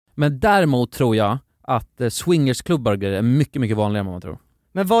Men däremot tror jag att swingersklubbar är mycket, mycket vanligare än vad man tror.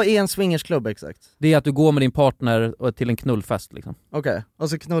 Men vad är en swingersklubb exakt? Det är att du går med din partner till en knullfest liksom. Okej, och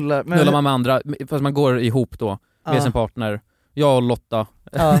så knullar man med andra, fast man går ihop då med sin partner. Jag och Lotta.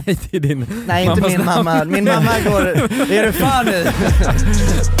 Ja. Nej, inte min mamma. Min mamma går... Är du fan nu?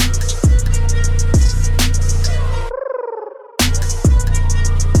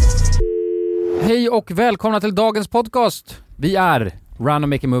 Hej och välkomna till dagens podcast. Vi är Random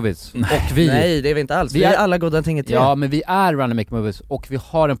Making Movies. Och vi... Nej, det är vi inte alls. Vi är Alla goda ting i tre. Ja, men vi är Random Making Movies och vi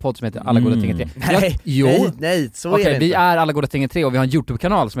har en podd som heter Alla goda ting i tre. Nej, så är det vi inte. är Alla goda ting i tre och vi har en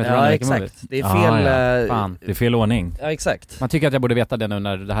YouTube-kanal som heter Random Making Movies. Det är fel... Fan. Det är fel ordning. Ja, exakt. Man tycker att jag borde veta det nu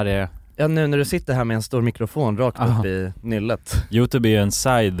när det här är... Ja, nu när du sitter här med en stor mikrofon rakt upp i nyllet. YouTube är ju en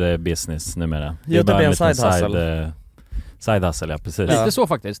side business numera. YouTube är en side hustle. Side hustle, ja, precis. Lite så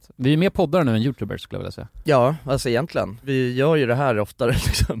faktiskt. Vi är mer poddare nu än YouTubers skulle jag vilja säga. Ja, alltså egentligen. Vi gör ju det här oftare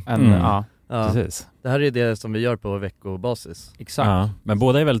liksom. Ja, precis. Det här är det som vi gör på veckobasis. Exakt. Ja, men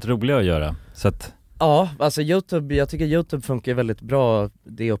båda är väldigt roliga att göra. Så att... Ja, alltså YouTube, jag tycker YouTube funkar väldigt bra,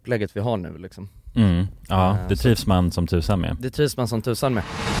 det upplägget vi har nu liksom. Ja, det trivs man som tusan med. Det trivs man som tusan med.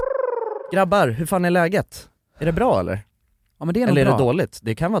 Grabbar, hur fan är läget? Är det bra eller? Ja, men det är eller är bra. det dåligt?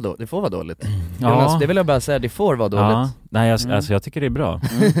 Det kan vara det får vara dåligt. Ja. Det vill jag bara säga, det får vara dåligt. Ja. Nej, alltså jag tycker det är bra.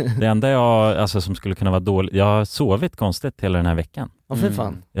 Det enda som skulle kunna vara dåligt, jag har sovit konstigt hela den här veckan. Ja, för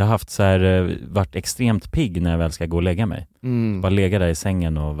fan. Jag har haft så här, varit extremt pigg när jag väl ska gå och lägga mig. Bara lägga där i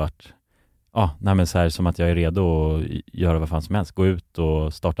sängen och varit, men så här som att jag är redo att göra vad fan som helst. Gå ut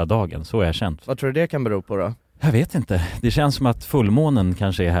och starta dagen, så är jag känt. Vad tror du det kan bero på då? Jag vet inte. Det känns som att fullmånen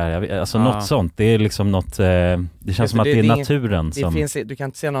kanske är här. Något sånt. Det är liksom något... det känns som att det är naturen som... Du kan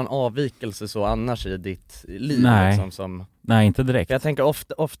inte se någon avvikelse så annars i ditt liv. Nej, liksom, som... Nej, inte direkt. Jag tänker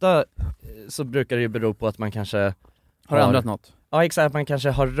ofta så brukar det ju bero på att man kanske har ändrat något. Ja, exakt. Man kanske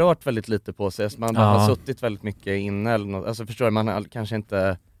har rört väldigt lite på sig. Så man har suttit väldigt mycket inne eller något. Alltså förstår du, man har kanske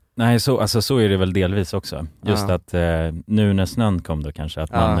inte... Nej, så är det väl delvis också. Just att nu när snön kom då kanske,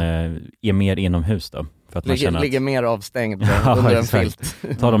 att man är mer inomhus då. För att man ligger mer avstängd under en filt.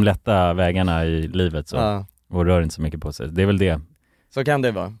 Ta de lätta vägarna i livet så. Och rör inte så mycket på sig. Det är väl det. Så kan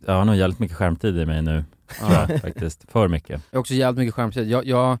det vara. Jag har nog jävligt mycket skärmtid i mig nu. Faktiskt. För mycket. Jag har också jävligt mycket skärmtid.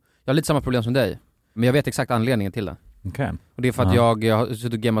 Jag har lite samma problem som dig. Men jag vet exakt anledningen till det. Okay. Och det är för att jag har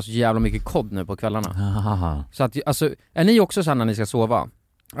suttit och gameat så jävla mycket kod nu på kvällarna. Så att, alltså, är ni också så när ni ska sova?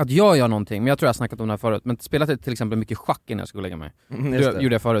 Att jag gör någonting, men jag tror jag har snackat om det här förut. Men spelat till exempel mycket schack innan jag ska gå och lägga mig.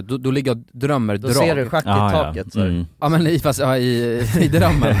 Gjorde jag förut. Då ligger jag och drömmer då drag. Då ser du schack i taket. Ja, men i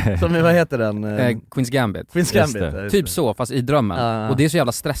drömmen. Som vad heter den? Queen's Gambit. Queen's Gambit. Typ så, fast i drömmen. Och det är så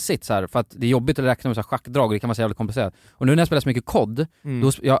jävla stressigt så här, för att det är jobbigt att räkna med så här schackdrag och det kan vara så jävla komplicerat. Och nu när jag spelar så mycket kod,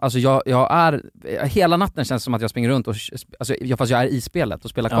 då, jag är... Hela natten känns som att jag springer runt och... fast jag är i spelet och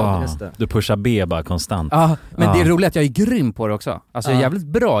spelar kod. Du pushar B bara konstant. Ja, men det är roligt att jag är grym på det också. Alltså jag är jävligt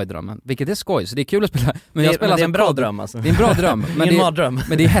bra i drömmen, vilket är skoj, så det är kul att spela. Men jag spelar det är en bra dröm alltså. Det är en bra dröm.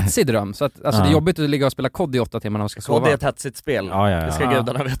 Men det är hetsig dröm, så att, alltså det är jobbigt att ligga och spela kod i 8 timmar när man ska sova. Kod är ett hetsigt spel, det ska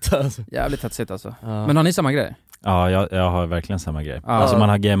gudarna veta alltså. Jävligt hetsigt alltså. Men har ni samma grej? Ja, jag har verkligen samma grej. Alltså man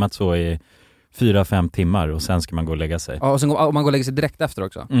har gameat så i 4-5 timmar och sen ska man gå och lägga sig. Ja, och sen man går och lägga sig direkt efter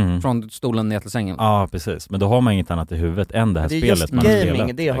också. Från stolen ner till sängen. Ja, precis. Men då har man inget annat i huvudet än det här spelet just man spelar.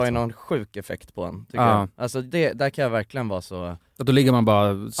 Gaming, det har ju någon sjuk effekt på en, tycker jag. Alltså där kan jag verkligen vara så... Och då ligger man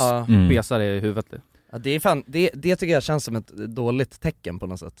bara besar i huvudet. Ja, det är fan, det tycker jag känns som ett dåligt tecken på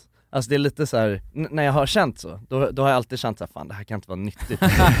något sätt. Alltså det är lite så här, när jag har känt så, då har jag alltid känt så här, fan det här kan inte vara nyttigt.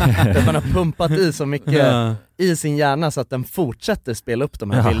 Att man har pumpat i så mycket i sin hjärna så att den fortsätter spela upp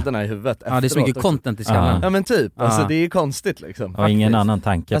de här bilderna i huvudet. Ja, det är så mycket content i skallen. Ja men typ, alltså det är ju konstigt liksom. Och ingen annan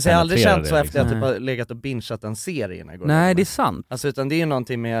tanke. Alltså jag har aldrig känt så efter att jag typ har legat och bingeat en serie när jag går. Nej, det är sant. Alltså utan det är ju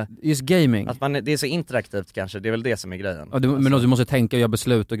någonting med just gaming. Att det är så interaktivt kanske, det är väl det som är grejen. Ja, men du måste tänka och göra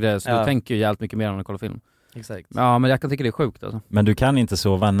beslut och grejer, så du tänker ju jävligt mycket mer än att kolla film. Exakt. Ja, men jag kan tycka det är sjukt alltså. Men du kan inte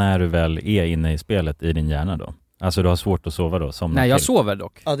sova när du väl är inne i spelet i din hjärna då? Alltså du har svårt att sova då? Nej, jag sover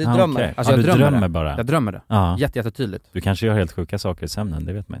dock. Ja, det drömmer. Okay. Alltså, jag drömmer det. Bara? Jag drömmer det. Jättetydligt. Du kanske gör helt sjuka saker i sömnen,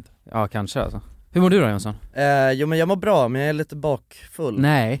 det vet man inte. Ja, kanske alltså. Hur mår du då, Jönsson? Jo, men jag mår bra, men jag är lite bakfull.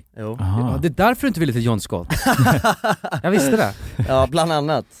 Nej. Jo. Ja, det är därför du inte vill till John Scott. Jag visste det. Ja, bland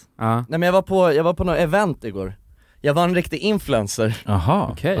annat. Nej, men jag var på något event igår. Jag var en riktig influencer. Jaha,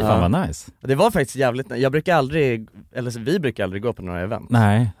 okej. Fan vad nice. Det var faktiskt jävligt, vi brukar aldrig gå på några event.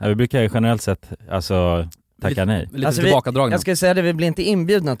 Nej, vi brukar generellt sett, tacka nej. Lite alltså tillbakadragna. Jag ska säga det, vi blir inte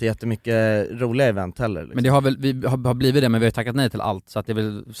inbjudna till jättemycket roliga event heller liksom. Men det har väl, vi har blivit det, men vi har tackat nej till allt. Så att det är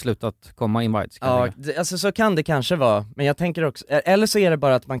väl slutat komma invites. Ja, alltså så kan det kanske vara. Men jag tänker också, eller så är det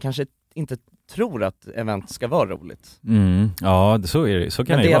bara att man kanske inte tror att event ska vara roligt. Ja, så är det. Så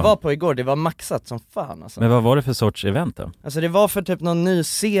kan men det jag vara. var på igår, det var maxat som fan alltså. Men vad var det för sorts event då? Alltså det var för typ någon ny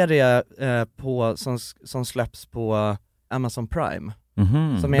serie som släpps på Amazon Prime.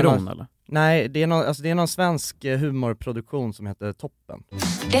 Som är Bron eller? Nej, det är någon svensk humorproduktion som heter Toppen.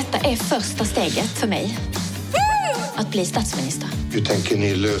 Detta är första steget för mig. Att bli statsminister. Hur tänker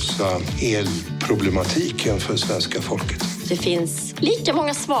ni lösa elproblematiken för svenska folket? Det finns lika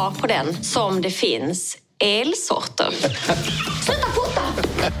många svar på den som det finns elsorter. Sluta fota!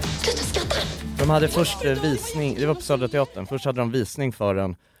 Sluta skratta! De hade först visning, det var på Södra Teatern, först hade de visning för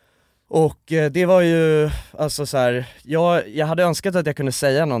den. Och det var ju, alltså så här, jag hade önskat att jag kunde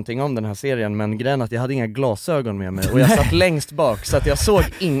säga någonting om den här serien, men grejen att jag hade inga glasögon med mig och jag satt längst bak så att jag såg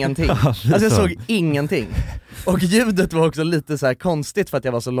ingenting. Alltså jag såg ingenting. Och ljudet var också lite så här konstigt för att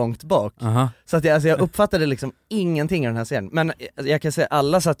jag var så långt bak. Så att jag uppfattade liksom ingenting av den här serien. Men jag kan säga,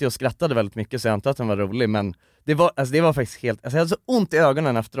 alla satt ju och skrattade väldigt mycket så jag antar att den var rolig, men det var faktiskt helt, alltså jag hade så ont i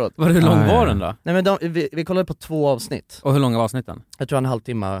ögonen efteråt. Hur lång var den då? Nej men vi kollade på 2 avsnitt. Och hur långa var avsnitten? Jag tror 1,5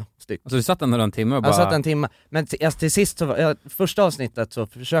 timme styck. Alltså du satt ändå en timme och bara... Jag satt en timme, men till sist så första avsnittet så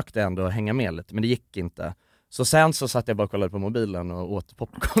försökte jag ändå hänga med lite, men det gick inte. Så sen så satt jag bara och kollade på mobilen och åt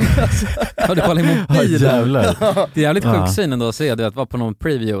popcorn. Ja, du kollar i mobilen. Jävlar. Det är jävligt sjuk syn ändå att se det, att vara på någon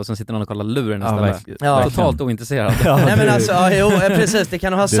preview och sen sitter någon och kollar luren istället. Totalt ointresserad. Nej men alltså, precis, det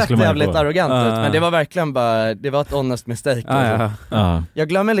kan ha sett jävligt arrogant ut, men det var verkligen bara, det var ett honest mistake. Alltså. Jag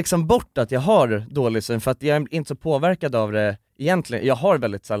glömmer liksom bort att jag har dålig syn för att jag är inte så påverkad av det egentligen. Jag har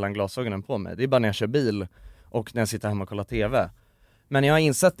väldigt sällan glasögonen på mig, det är bara när jag kör bil och när jag sitter hemma och kollar TV. Men jag har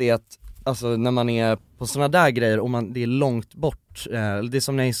insett det att alltså när man är på såna där grejer och det är långt bort, det är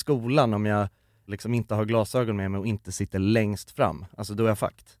som när jag är i skolan, om jag liksom inte har glasögon med mig och inte sitter längst fram, alltså då är jag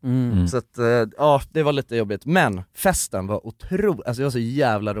fakt. Så att, det var lite jobbigt, men festen var otroligt, alltså det var så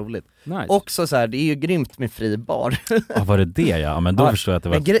jävla roligt. Nice. Också så här, det är ju grymt med fri bar. Var det det? Ja, men då förstår jag att det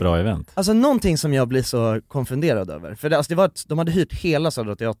var ett bra event. Alltså någonting som jag blir så konfunderad över, för det var de hade hyrt hela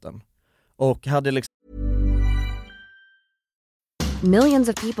Södra Teatern och hade liksom... Millions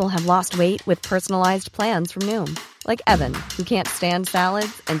of people have lost weight with personalized plans from Noom. Like Evan, who can't stand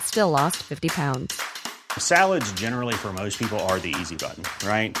salads and still lost 50 pounds. Salads generally for most people are the easy button,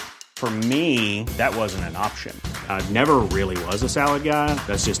 right? For me, that wasn't an option. I never really was a salad guy.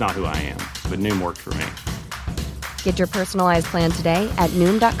 That's just not who I am. But Noom worked for me. Get your personalized plan today at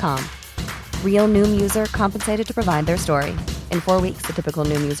Noom.com. Real Noom user compensated to provide their story. In 4 weeks, the typical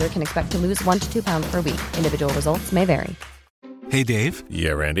Noom user can expect to lose 1 to 2 pounds per week. Individual results may vary. Hey, Dave.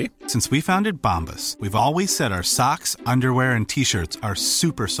 Yeah, Randy. Since we founded Bombas, we've always said our socks, underwear, and T-shirts are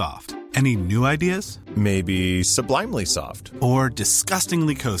super soft. Any new ideas? Maybe sublimely soft. Or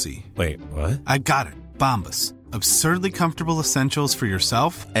disgustingly cozy. Wait, what? I got it. Bombas. Absurdly comfortable essentials for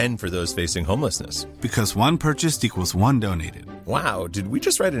yourself and for those facing homelessness. Because one purchased equals one donated. Wow, did we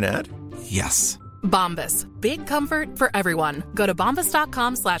just write an ad? Yes. Bombas. Big comfort for everyone. Go to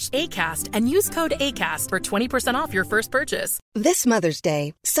bombas.com/ACAST and use code ACAST for 20% off your first purchase. This Mother's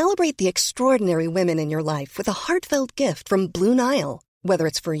Day, celebrate the extraordinary women in your life with a heartfelt gift from Blue Nile. Whether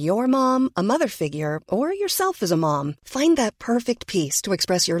it's for your mom, a mother figure, or yourself as a mom, find that perfect piece to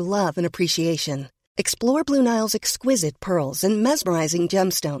express your love and appreciation. Explore Blue Nile's exquisite pearls and mesmerizing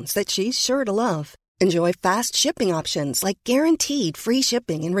gemstones that she's sure to love. Enjoy fast shipping options like guaranteed free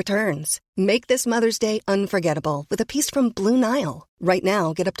shipping and returns. Make this Mother's Day unforgettable with a piece from Blue Nile. Right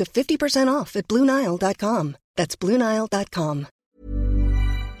now, get up to 50% off at BlueNile.com. That's BlueNile.com.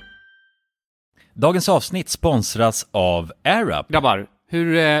 Dagens avsnitt sponsras av AirUp. Grabbar,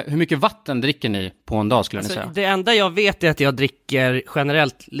 hur mycket vatten dricker ni på en dag skulle ni säga? Det enda jag vet är att jag dricker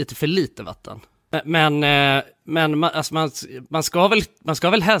generellt lite för lite vatten. Men alltså man ska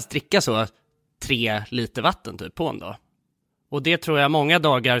väl helst dricka så 3 liter vatten typ på en dag. Och det tror jag många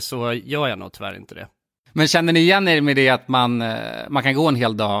dagar så gör jag nog tyvärr inte det. Men känner ni igen er med det att man kan gå en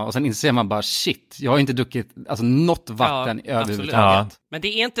hel dag och sen inser man bara shit, jag har inte druckit alltså något vatten överhuvudtaget. Ja. Men det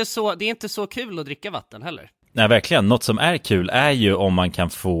är inte så kul att dricka vatten heller. Nej, verkligen. Något som är kul är ju om man kan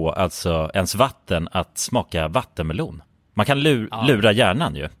få alltså ens vatten att smaka vattenmelon. Man kan lura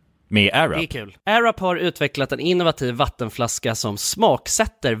hjärnan ju. Med AirUp. Det är kul. AirUp har utvecklat en innovativ vattenflaska som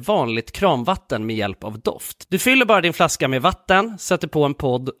smaksätter vanligt kranvatten med hjälp av doft. Du fyller bara din flaska med vatten, sätter på en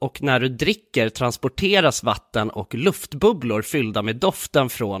podd och när du dricker transporteras vatten och luftbubblor fyllda med doften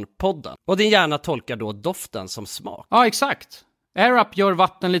från podden. Och din hjärna tolkar då doften som smak. Ja, exakt. AirUp gör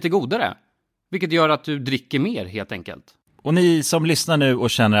vatten lite godare, vilket gör att du dricker mer helt enkelt. Och ni som lyssnar nu och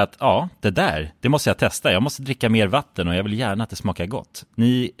känner att det måste jag testa. Jag måste dricka mer vatten och jag vill gärna att det smakar gott.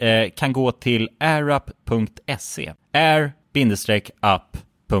 Ni kan gå till airup.se. air-up.se.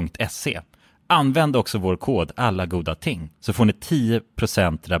 Använd också vår kod alla goda ting så får ni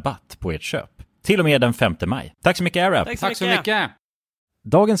 10% rabatt på ert köp. Till och med den 5 maj. Tack så mycket AirUp. Tack så mycket.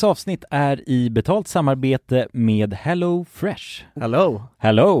 Dagens avsnitt är i betalt samarbete med Hello Fresh.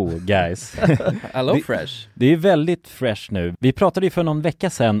 Hello guys. Hello Fresh. Det är väldigt fresh nu. Vi pratade ju för någon vecka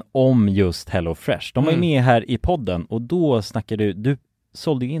sedan om just Hello Fresh. De var ju med här i podden och då snackade du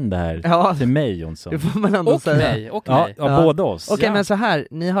sålde in det här till mig, Jonsson. Det får man ändå säga. Mig. Ja, båda oss. Okej, men så här,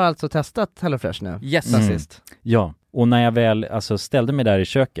 ni har alltså testat Hello Fresh nu? Yes. Sist. Ja, och när jag väl ställde mig där i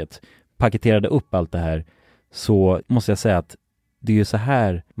köket, paketerade upp allt det här, så måste jag säga att det är ju så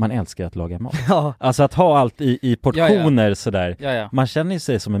här man älskar att laga mat. Ja. Alltså att ha allt i portioner sådär. Ja. Man känner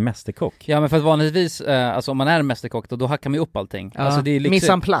sig som en mästerkock. Ja, men för att vanligtvis, alltså om man är mästerkock då hackar man ju upp allting. Ja. Alltså det är liksom...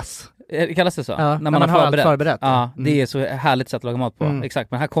 Mise en place. Kallas det så? Ja, när man har allt förberett. Ja, det är så härligt sätt att laga mat på.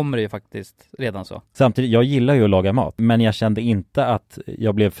 Exakt, men här kommer det ju faktiskt redan så. Samtidigt, jag gillar ju att laga mat, men jag kände inte att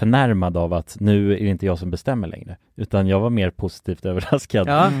jag blev förnärmad av att nu är det inte jag som bestämmer längre. Utan jag var mer positivt överraskad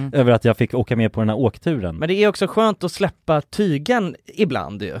över att jag fick åka med på den här åkturen. Men det är också skönt att släppa tygen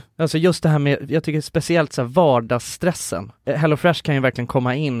ibland ju. Alltså just det här med, jag tycker speciellt så här vardagsstressen. Hello Fresh kan ju verkligen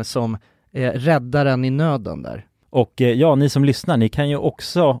komma in som räddaren i nöden där. Och ja, ni som lyssnar, ni kan ju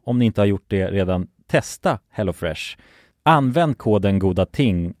också, om ni inte har gjort det redan, testa HelloFresh. Använd koden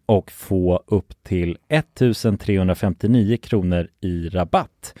GODATING och få upp till 1359 kronor i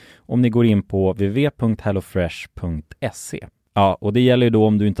rabatt om ni går in på www.hellofresh.se. Ja, och det gäller ju då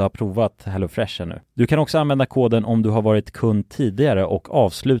om du inte har provat HelloFresh ännu. Du kan också använda koden om du har varit kund tidigare och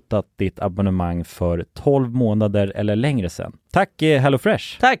avslutat ditt abonnemang för 12 månader eller längre sedan. Tack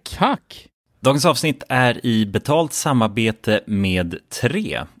HelloFresh! Tack! Dagens avsnitt är i betalt samarbete med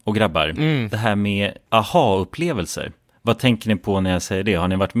 3. Och grabbar, det här med aha-upplevelser. Vad tänker ni på när jag säger det? Har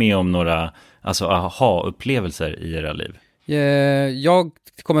ni varit med om några aha-upplevelser i era liv? Jag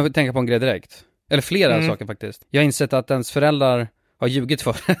kommer att tänka på en grej direkt. Eller flera saker faktiskt. Jag har insett att ens föräldrar har ljugit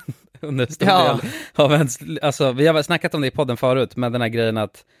för en under stor del av ens... Alltså, vi har snackat om det i podden förut, med den här grejen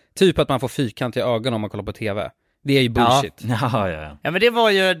att typ att man får fyrkant i ögonen om man kollar på tv. Det är ju bullshit. Ja, men det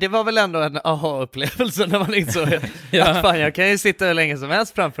var väl ändå en aha-upplevelse när man insåg att fan, jag kan ju sitta hur länge som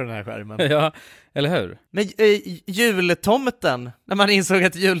helst framför den här skärmen. Ja, eller hur? Men jultomten, när man insåg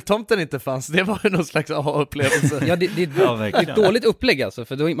att jultomten inte fanns, det var ju någon slags aha-upplevelse. Ja, det är ett dåligt upplägg alltså,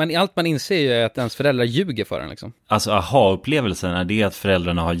 för då, allt man inser ju är att ens föräldrar ljuger för en liksom. Alltså aha-upplevelsen, är det att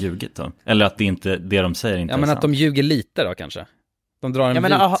föräldrarna har ljugit då? Eller att det inte, det de säger inte är men sant? Att de ljuger lite då kanske. De drar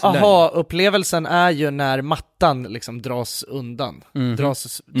en aha-upplevelsen är ju när mattan liksom dras undan,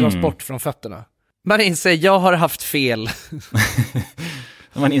 dras bort från fötterna. Man inser, jag har haft fel.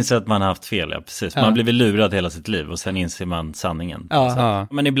 Man inser att man har haft fel, ja precis. Man har blivit lurad hela sitt liv och sen inser man sanningen.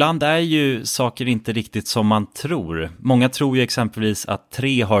 Men ibland är ju saker inte riktigt som man tror. Många tror ju exempelvis att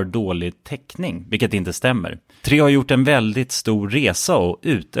 3 har dålig täckning, vilket inte stämmer. 3 har gjort en väldigt stor resa och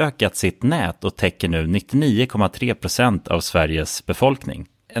utökat sitt nät och täcker nu 99,3% av Sveriges befolkning.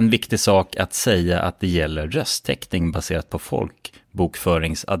 En viktig sak att säga att det gäller rösttäckning baserat på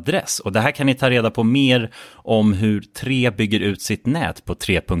folkbokföringsadress. Och det här kan ni ta reda på mer om hur 3 bygger ut sitt nät på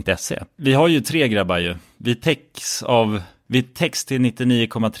 3.se. Vi har ju 3 grabbar ju. Vi täcks till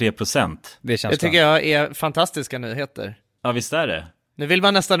 99,3%. Det tycker jag är fantastiska nyheter. Ja, visst är det. Nu vill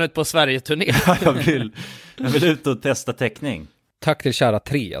man nästan ut på Sverige-turné. jag vill ut och testa täckning. Tack till kära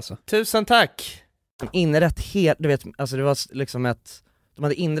 3 alltså. Tusen tack. Inrätt du vet, alltså det var liksom de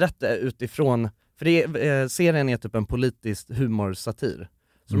hade inrätt det utifrån, för serien är typ en politisk humorsatir.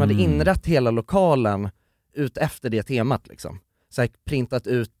 Så de hade inrätt hela lokalen ut efter det temat liksom. Så här, printat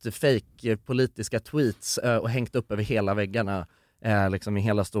ut fake politiska tweets och hängt upp över hela väggarna liksom i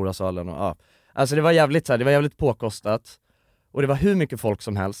hela stora salen och alltså det var jävligt påkostat. Och det var hur mycket folk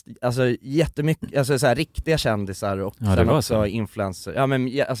som helst. Alltså jättemycket, alltså så här riktiga kändisar och sen också influencer. Ja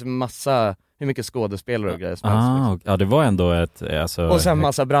men alltså massa, hur mycket skådespelare och grejer som helst. Liksom. Ja, det var ändå ett och sen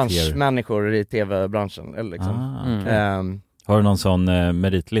massa branschmänniskor i tv-branschen eller liksom. Har du någon sån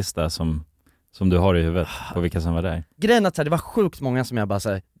meritlista som du har i huvudet på vilka som var där? Grejen att det var sjukt många som jag bara så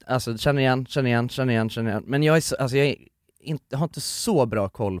här, alltså känner igen. Men jag har inte så bra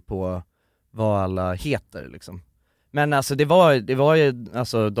koll på vad alla heter liksom. Men alltså det var ju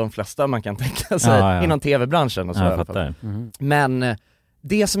alltså de flesta man kan tänka sig inom tv-branschen och så i alla fall. Men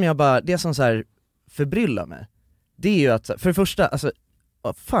det som så här förbryllar mig, det är ju att för det första, alltså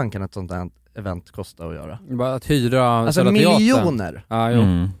vad fan kan ett sånt här event kosta att göra? Bara att hyra alltså miljoner.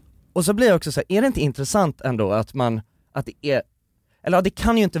 Och så blir jag också så här, är det inte intressant ändå att det är, eller det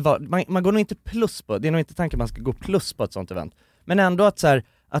kan ju inte vara, man går nog inte plus på, det är nog inte tanken man ska gå plus på ett sånt event. Men ändå att så här,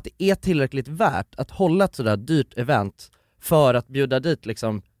 att det är tillräckligt värt att hålla ett sådär dyrt event för att bjuda dit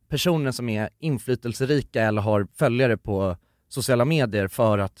liksom personer som är inflytelserika eller har följare på sociala medier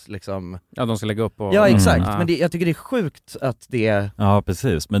för att liksom... Ja, de ska lägga upp och... Ja, exakt. Men jag tycker det är sjukt att det... Ja,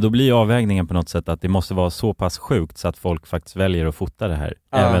 precis. Men då blir avvägningen på något sätt att det måste vara så pass sjukt så att folk faktiskt väljer att fota det här.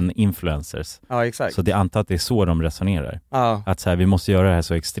 Även influencers. Ja, exakt. Så det antar att det är så de resonerar. Ja. Att så här, vi måste göra det här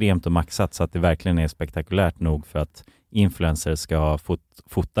så extremt och maxat så att det verkligen är spektakulärt nog för att influencers ska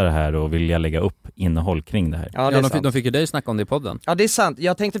fota det här och vilja lägga upp innehåll kring det här. Ja, de fick ju dig snacka om det i podden. Ja, det är sant.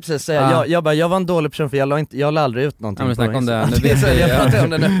 Jag tänkte precis säga, jag var en dålig person för jag la aldrig ut någonting. Ja, men på om det. Jag pratar om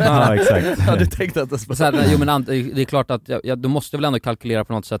det nu. Ja, exakt. Ja, du tänkte att det skulle... Så här, jo, men det är klart att de måste väl ändå kalkylera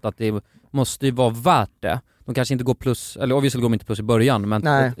på något sätt att det måste ju vara värt det. De kanske inte går plus, eller obviously går de inte plus i början,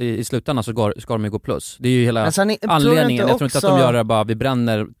 men i slutändan så ska de ju gå plus. Det är ju hela anledningen. Jag tror inte att de gör det bara, vi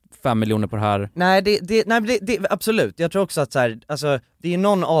bränner 5 miljoner på det här. Nej, det absolut. Jag tror också att så här, alltså, det är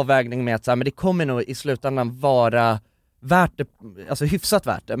någon avvägning med att så här, men det kommer nog i slutändan vara värt det, alltså hyfsat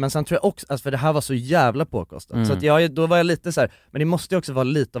värt det. Men sen tror jag också, alltså, för det här var så jävla påkostat. Så att då var jag lite så här, men det måste ju också vara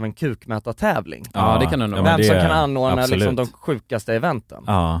lite av en kukmätartävling. Ja, det kan det nog. Vem som kan anordna liksom de sjukaste eventen.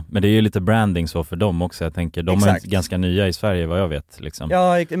 Ja, men det är ju lite branding så för dem också. Jag tänker, de är ganska nya i Sverige vad jag vet liksom.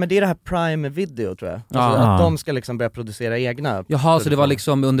 Ja, men det är det här Prime Video tror jag. Alltså, att de ska liksom börja producera egna. Jaha, så det var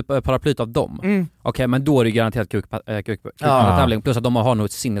liksom under paraplyt av dem? Okej, men då är det garanterat kukmätartävling. Plus att de har nog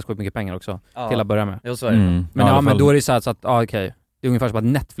ett sinnessjukt mycket pengar också till att börja med. Jo, så är det. Men då är det så att okej. Det är ungefär som att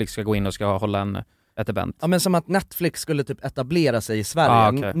Netflix ska gå in och ska hålla ett event. Ja, men som att Netflix skulle typ etablera sig i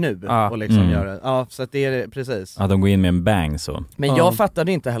Sverige nu och liksom göra. Ja, så att det är precis. Ja, de går in med en bang så. Men jag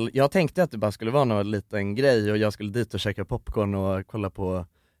fattade inte heller. Jag tänkte att det bara skulle vara någon liten grej och jag skulle dit och käka popcorn och kolla på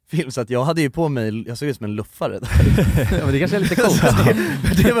film, så att jag hade ju på mig, jag såg ut som en luffare där. Ja, men det kanske är lite coolt.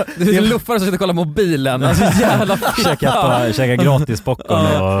 Det är en luffare som sitter och kollar mobilen. Alltså jävla käka gratis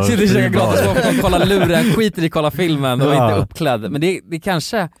popcorn och sitter och käka gratis popcorn och kolla luren, skiter i kolla filmen och inte uppklädd. Men det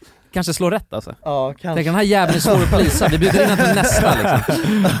kanske slår rätt alltså. Ja, kanske. Tänk, den här jäveln är svår att plisa. Vi bjuder in till nästa liksom.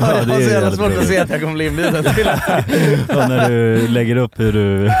 Ja, det är så jävla svårt att se att jag kommer bli inbjuden till det. Och när du lägger upp hur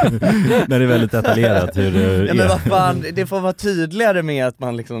du när det är väldigt detaljerat hur du... Ja, men vad fan, det får vara tydligare med att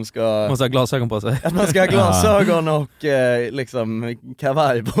man liksom ska... Måste ha glasögon på sig. Att man ska ha glasögon och liksom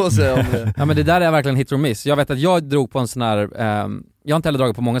kavaj på sig om det. Ja, men det där är verkligen hit or miss. Jag vet att jag drog på en sån här... jag har inte heller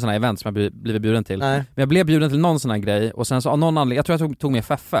dragit på många såna här events som jag blivit bjuden till. Nej. Men jag blev bjuden till någon sån här grej och sen så av någon anledning, jag tror jag tog med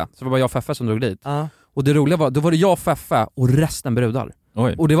Feffe. Så det var bara jag och Feffe som drog dit. Och det roliga var, då var det jag och Feffe och resten brudar.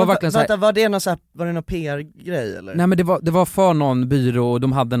 Oj. Och det var verkligen så här, var det någon PR-grej eller? Nej, men det var för någon byrå och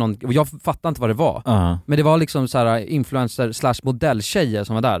de hade någon, och jag fattade inte vad det var. Men det var liksom så här influencer / modelltjejer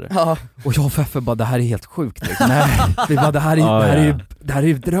som var där. Och jag och Feffe bara, det här är helt sjukt liksom. Vi bara, det här är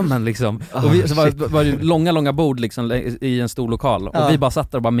ju drömmen liksom. Och så var det långa bord liksom i en stor lokal. Och vi bara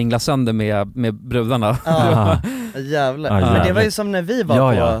satt där och bara minglade sönder med brudarna. Jävlar. Men det var ju som när vi var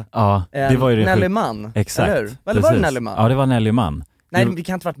på det var ju Nelly Mann. Exakt. Eller hur? Eller var det Nelly Mann? Ja, det var Nelly Mann. Nej, det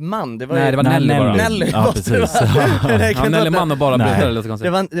kan inte varit man. Det var Nelly. Ja, precis. Nelly Mann och bara brudar eller något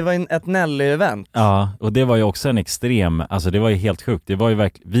konstigt. Det var ett Nelly-event. Ja, och det var ju också en extrem, alltså det var ju helt sjukt. Det var ju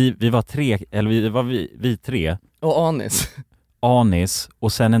verkligen, vi var tre, eller vi tre. Och Anis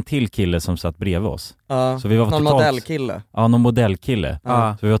och sen en till kille som satt bredvid oss. Så vi var någon modellkille. Ja, någon modellkille.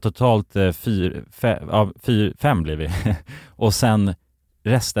 Så vi var totalt 5 blev vi. Och sen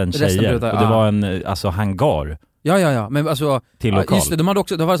resten tjejer. Och det var en hangar. Ja, men alltså till lokal. Just det, de hade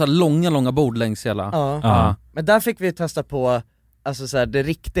också, det var så här långa bord längs hela. Men där fick vi testa på alltså så här, det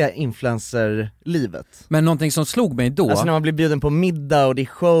riktiga influencer-livet. Men någonting som slog mig då, alltså när man blir bjuden på middag och det är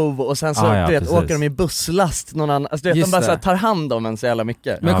show och sen så åker de i busslast någon annan, alltså de bara så här, tar hand om en så jävla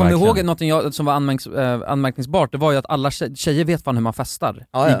mycket. Men jag kommer ihåg någonting som var anmärkningsbart, det var ju att alla tjejer vet fan hur man festar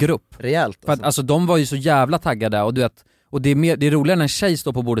i grupp. Rejält. För att alltså de var ju så jävla taggade och du vet. Och det är roligare när en tjej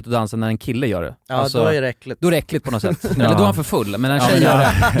står på bordet och dansar när en kille gör det. Ja, alltså, då är det äckligt. Då är det äckligt på något sätt. Eller då är han för full, men när en tjej gör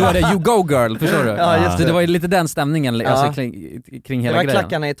det, då är det you go girl, förstår du? Ja, just det. Så det var ju lite den stämningen alltså, kring hela grejen. Det var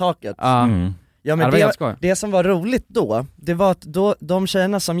klackarna i taket. Ja, men det som var roligt då, det var att de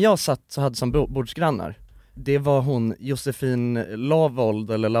tjejerna som jag hade som bordsgrannar, det var hon Josefin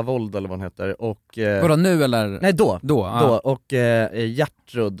Lavold eller vad hon heter och... Vadå, nu eller? Nej, då och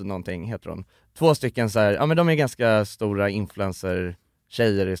Gertrud någonting heter hon. 2 stycken så här, ja men de är ganska stora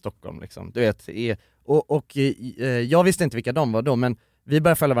influencer-tjejer i Stockholm liksom. Du vet, och jag visste inte vilka de var då, men vi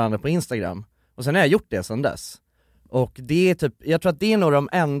började följa varandra på Instagram. Och sen har jag gjort det sedan dess. Och det är typ, jag tror att det är nog de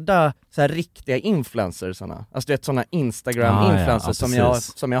enda så här riktiga influencersarna. Alltså du vet, sådana Instagram-influencers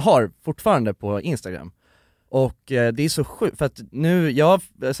som jag har fortfarande på Instagram. Och det är så sjukt, för att nu, jag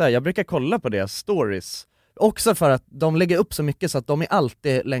brukar kolla på deras stories Också för att de lägger upp så mycket så att de är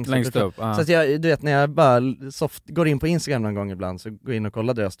alltid längst upp. Så att jag, du vet, när jag bara går in på Instagram någon gång ibland, så går jag in och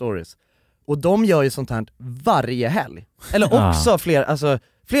kollar deras stories. Och de gör ju sånt här varje helg. Eller också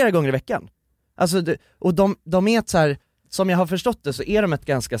flera gånger i veckan. Alltså, och de är ett så här, som jag har förstått det så är de ett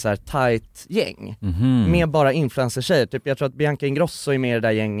ganska så här tight gäng. Med bara influencer-tjejer. Typ jag tror att Bianca Ingrosso är med i det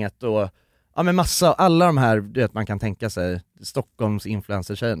där gänget och men alla de här, du vet, man kan tänka sig Stockholms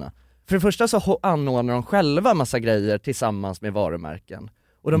influencer-tjejerna. För det första så anordnar de själva massa grejer tillsammans med varumärken.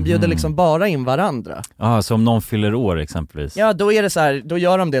 Och de bjuder liksom bara in varandra. Ja, så om någon fyller år exempelvis. Ja, då är det så här, då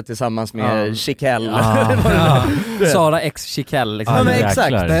gör de det tillsammans med Chiquel. Sara X Chiquel liksom. Ja, men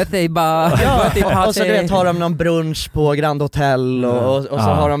exakt. Birthday bar. Och så du vet, har de någon brunch på Grand Hotel och så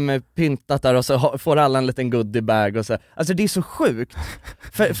har de pyntat där och så får alla en liten goodiebag och så. Alltså det är så sjukt.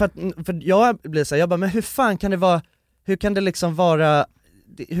 för jag blir så här, jag bara, men hur fan kan det vara, hur kan det liksom vara,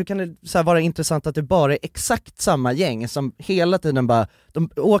 hur kan det så här vara intressant att det bara är exakt samma gäng som hela tiden bara, de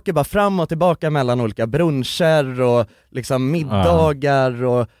åker bara fram och tillbaka mellan olika bruncher och liksom middagar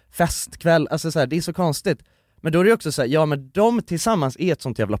och festkväll, alltså så här, det är så konstigt. Men då är det också så här, ja men de tillsammans är ett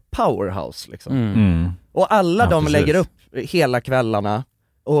sånt jävla powerhouse liksom. Och alla de lägger upp hela kvällarna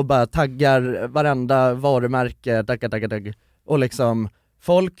och bara taggar varenda varumärke, och liksom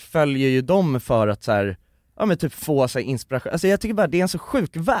folk följer ju dem för att så här, ja men typ få sig inspiration. Alltså jag tycker bara det är en så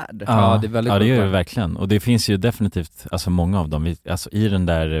sjuk värld. Ja, det är väldigt det gör det verkligen. Och det finns ju definitivt, alltså många av dem, alltså i den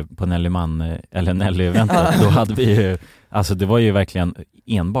där på Nelly-eventet, då hade vi ju, alltså det var ju verkligen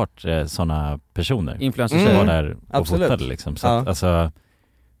enbart sådana personer. Influencers som var där och fotade liksom. Så att, alltså,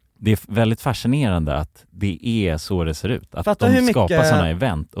 det är väldigt fascinerande att det är så det ser ut. Att de skapar sådana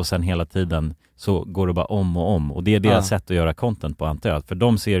event och sen hela tiden så går det bara om och om. Och det är deras sätt att göra content på, antar jag. För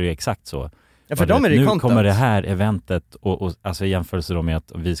de ser ju exakt så. Ja, för dem är det nu content. Kommer det här eventet och alltså i jämförelse då med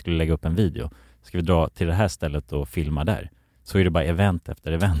att vi skulle lägga upp en video, ska vi dra till det här stället och filma där, så är det bara event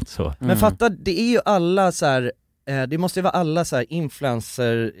efter event så. Men fatta, det är ju alla så här, det måste ju vara alla så här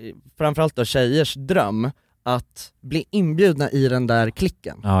influencer, framförallt då tjejers dröm att bli inbjudna i den där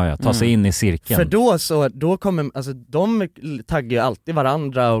klicken. Ja, ta sig in i cirkeln. För då kommer, alltså de taggar ju alltid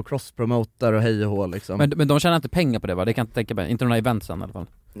varandra och crosspromotar och hej och hå liksom. Men de tjänar inte pengar på det, va? Det kan inte tänka mig, inte några eventsen i alla fall.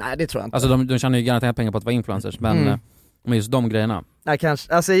 Nej, det tror jag inte. Alltså de tjänar ju garanterat pengar på att vara influencers, men just de grejerna. Nej,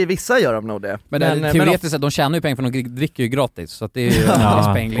 kanske, alltså i vissa gör de nog det. Men teoretiskt sett, de tjänar ju pengar för de dricker ju gratis, så att det är ju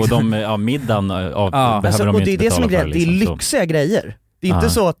pengar liksom. Och middagen behöver alltså, de och inte det är det som är betala grejen, för, liksom, det är lyxiga grejer. Det är inte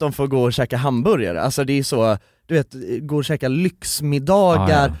så att de får gå och käka hamburgare, alltså det är så, du vet, gå och käka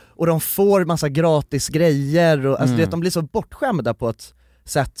lyxmiddagar och de får massa gratis grejer och alltså du vet, de blir så bortskämda på ett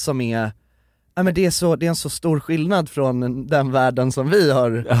sätt som är, ja men det är en så stor skillnad från den världen som vi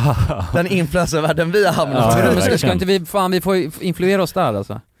har, den influencervärlden vi har hamnat i. Ska inte vi får influera oss där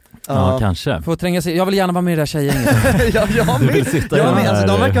alltså? Ja, kanske. Får tränga sig. Jag vill gärna vara med i det där tjejgänget. jag med. Alltså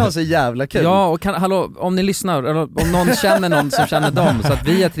de verkar ha så jävla kul. Ja, och hallå, om ni lyssnar, eller om någon känner någon som känner dem, så att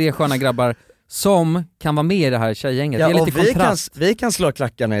vi är 3 sköna grabbar som kan vara med i det här tjejgänget. Ja, det är lite kontrast. Vi kan slå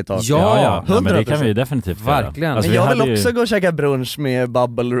klackarna i tak. Ja, men det kan vi definitivt göra. Verkligen. Alltså, men jag vill också gå och käka brunch med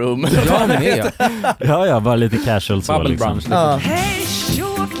Bubble Room. Jag med. Ja, bara lite casual så Bubble liksom. brunch. Hej, tjo,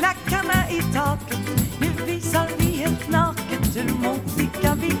 klackarna i taket. Nu visar vi helt naket hur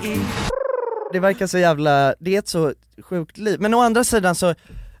modiga vi är. Det verkar så jävla, det är ett så sjukt liv. Men å andra sidan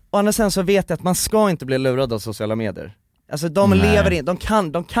så vet jag att man ska inte bli lurad av sociala medier. Alltså de lever in,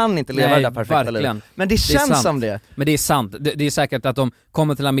 de kan inte leva det där perfekta livet. Men det känns som det. Men det är sant. Det är säkert att de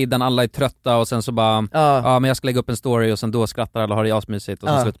kommer till den middagen, alla är trötta och sen så bara men jag ska lägga upp en story och sen då skrattar alla, har det asmysigt och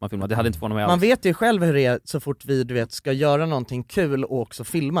så slutar man filma. Det hade inte fått med alls. Man vet ju själv hur det är så fort vi, du vet, ska göra någonting kul och också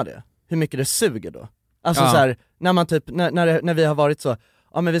filma det. Hur mycket det suger då. Alltså så här, när man typ när vi har varit så,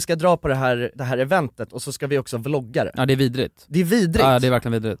 ja men vi ska dra på det här eventet och så ska vi också vlogga det. Ja, det är vidrigt. Det är vidrigt. Ja, det är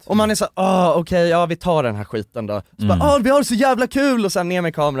verkligen vidrigt. Och man är så, okej, vi tar den här skiten då. Så bara, vi har så jävla kul, och sen ner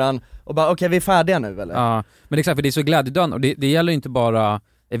med kameran och bara, okej, vi är färdiga nu eller? Ja, men exakt, för det är så glädjedön och det gäller ju inte bara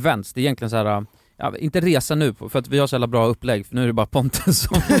events, det är egentligen så här, inte resa nu för att vi har så jävla bra upplägg, för nu är det bara Pontus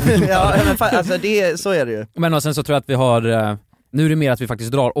som... Ja, men alltså så är det ju. Men och sen så tror jag att vi har... Nu är det mer att vi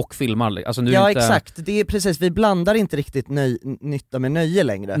faktiskt drar och filmar. Alltså nu inte... exakt, det är precis, vi blandar inte riktigt nytta med nöje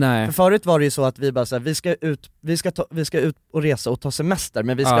längre. Nej. För förut var det ju så att vi bara så här, vi ska ut och resa och ta semester,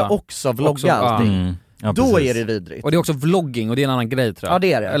 men vi ska också vlogga allting. Ja, då är det vidrigt. Och det är också vlogging, och det är en annan grej tror jag. Ja,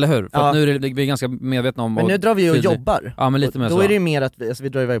 det är det. Eller hur? För att nu är vi ganska medvetna om... Men nu drar vi ju och jobbar. Ja, men lite mer då så. är det mer att vi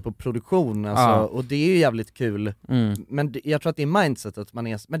drar iväg på produktion alltså, och det är ju jävligt kul. Men jag tror att det är mindsetet man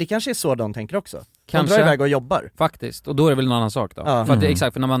är... Men det kanske är så de tänker också. Kanske. De drar iväg och jobbar. Faktiskt, och då är det väl en annan sak då. För att det är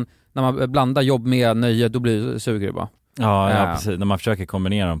exakt, för när man blandar jobb med nöje, då suger det bara. Ja, precis. När man försöker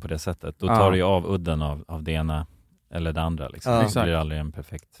kombinera dem på det sättet, då tar det ju av udden av det ena eller det andra liksom. Det blir aldrig en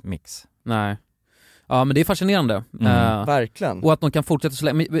perfekt mix. Nej. Ja, men det är fascinerande. Verkligen. Och att de kan fortsätta så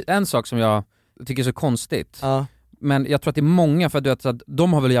länge. En sak som jag tycker är så konstigt, men jag tror att det är många, för att du vet, att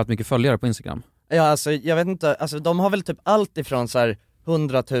de har väl jävligt mycket följare på Instagram. Ja, alltså jag vet inte, alltså de har väl typ allt ifrån så här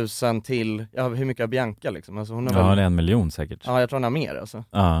 100 000 till, hur mycket har Bianca liksom? Alltså hon har väl... det är 1 miljon säkert. Ja, jag tror hon har mer alltså.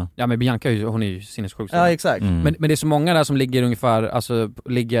 Ja, men Bianca, hon är ju sinnessjuk. Ja, exakt. Men det är så många där som ligger ungefär, alltså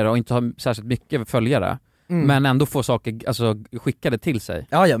ligger och inte har särskilt mycket följare. Men ändå får saker alltså skickade till sig.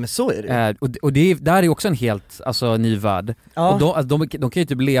 Ja, men så är det. Och det är, där är också en helt ny värld. Och de kan ju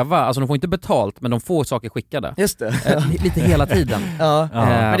typ leva, alltså de får inte betalt, men de får saker skickade. Just det. Lite hela tiden.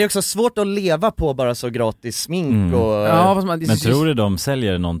 Men det är också svårt att leva på bara så gratis smink och... Men tror du de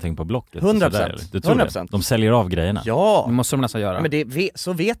säljer någonting på Blocket? 100%. Du tror 100%. Det? De säljer av grejerna? Ja. Det måste de nästan göra. Men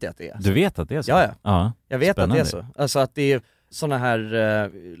så vet jag att det är. Du vet att det är så? Ja. Jag vet Spännande. att det är så. Alltså att det är såna här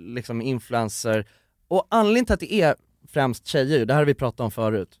liksom influencer. Och anledningen till att det är främst tjejer, det här har vi pratat om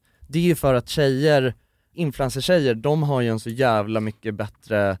förut, det är ju för att influencer-tjejer, de har ju en så jävla mycket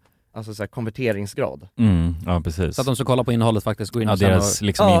bättre, alltså så här, konverteringsgrad. Ja, precis. Så att de som kollar på innehållet faktiskt går in och deras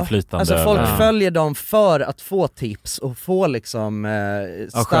liksom inflytande. Alltså folk följer dem för att få tips och få liksom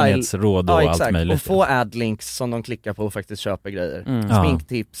skönhetsråd och allt möjligt. Och få adlinks som de klickar på och faktiskt köper grejer.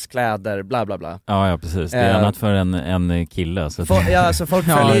 Sminktips, kläder, bla bla bla. Ja, precis. Det är annat för en kille. Så alltså folk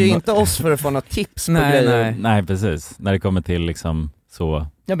följer ju inte oss för att få något tips på grejer. Nej, precis. När det kommer till liksom så...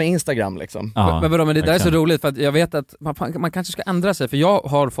 Ja, med Instagram liksom. Men det där är så roligt, för att jag vet att man kanske ska ändra sig, för jag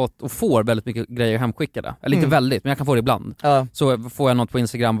har fått och får väldigt mycket grejer hemskickade. Eller inte väldigt, men jag kan få det ibland. Så får jag något på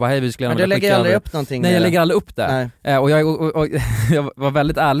Instagram, hej, vi skulle men du lägger aldrig upp någonting? Nej, jag lägger aldrig upp det. Och jag var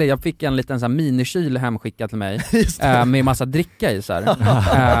väldigt ärlig, jag fick en liten så här minikyl hemskickad till mig med massa dricka i så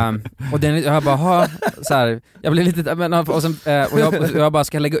här. Och den, jag bara, så här, jag blev lite, och sen, jag bara,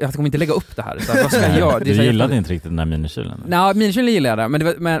 jag kommer inte lägga upp det här. Så här, vad ska jag göra? Du gillade inte riktigt den där minikylen? Nej, minikylen gillade jag,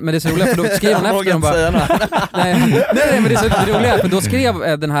 men det är så roligt, för då skrev han efter och bara... nej, men det är så roligt, för då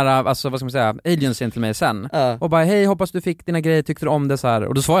skrev den här, alltså vad ska man säga, agencyn till mig sen. Och bara, hej, hoppas du fick dina grejer, tyckte du om det så här.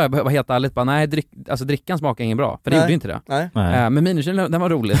 Och då svarade jag helt ärligt, bara, nej, drickan smakar inget bra. För det gjorde inte det. Men minikylen, den var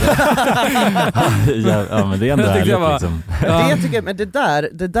rolig. Ja, men det är ändå härligt liksom. Det jag tycker, men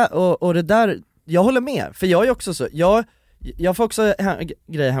det där, jag håller med. För jag är också så, jag får också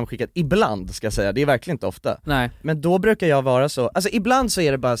grejer hemskickat ibland, ska jag säga, det är verkligen inte ofta. Nej. Men då brukar jag vara så, alltså ibland så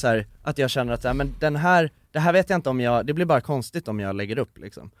är det bara så här att jag känner att men det här vet jag inte om det blir bara konstigt om jag lägger upp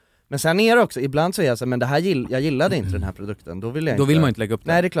liksom. Men sen är det också, ibland så är jag så här, men det här jag gillade inte den här produkten, då vill man inte lägga upp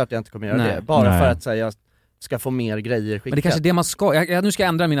det. Nej, det är klart jag inte kommer göra det, bara för att säga jag ska få mer grejer skickat. Men det kanske är det man ska, nu ska jag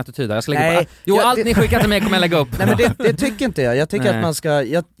ändra min attityd där. Jag ska lägga upp, allt ni skickar till mig kommer jag lägga upp. Nej, men det tycker inte jag. Jag tycker att man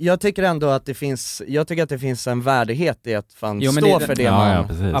ska, jag tycker ändå att det finns, en värdighet i att stå för det man... Ja,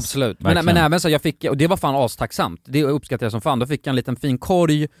 precis. Absolut. Men även så jag fick, och det var fan astacksamt, det uppskattade jag som fan. Då fick jag en liten fin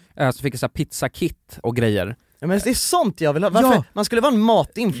korg, så fick jag så här pizzakit och grejer. Ja, men det är sånt jag vill ha. Varför? Man skulle vara en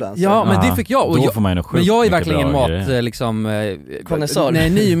matinfluencer. Ja, men det fick jag. Och då får man men jag är verkligen en mat liksom, konnässör. Nej,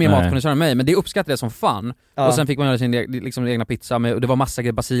 ni är ju mer matkonnässör än mig, men det uppskattade jag som fan. Och sen fick man göra sin liksom, egna pizza med, och det var massa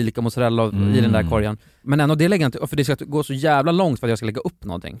grejer, basilika, mozzarella i den där korgen. Men ändå det lägger jag inte, för det ska gå så jävla långt för att jag ska lägga upp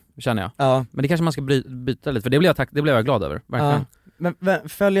någonting, känner jag. Ja. Men det kanske man ska byta lite, för det blev jag glad över, verkligen. Men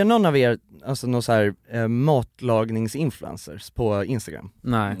följer någon av er alltså någon så här matlagningsinfluencers på Instagram?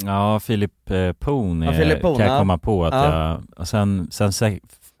 Nej. Ja, Filip Poon kan jag komma på att jag, och sen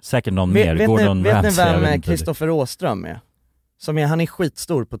säkert någon mer, Gordon Ramsay. Vet ni vem Kristoffer Åström är? Han är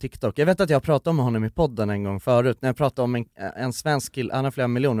skitstor på TikTok. Jag vet att jag pratade om honom i podden en gång förut, när jag pratade om en svensk kille, han har flera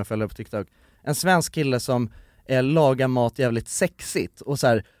miljoner följare på TikTok. En svensk kille som lagar mat jävligt sexigt, och så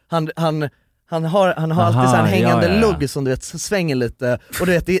här, han har alltid så här hängande lugg som du vet svänger lite, och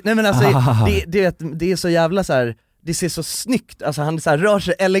du vet det är så jävla så här, det ser så snyggt, alltså han så här rör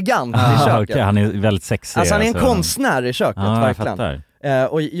sig elegant i köket. Okay, han är väldigt sexig. Alltså han är en konstnär i köket, verkligen.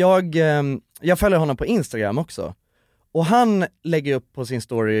 Och jag följer honom på Instagram också. Och han lägger upp på sin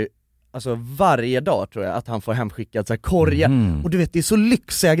story alltså varje dag, tror jag, att han får hemskickat så här korgar. Och du vet, det är så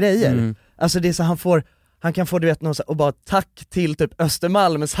lyxiga grejer. Alltså det är så han kan få, du vet, någon så här, och bara tack till typ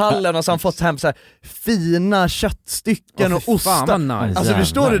Östermalmshallen, och så har han fått hem så här fina köttstycken och ostar. Nice. Alltså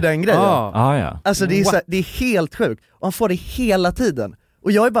förstår du den grejen? Ja. Alltså det är helt sjukt. Och han får det hela tiden.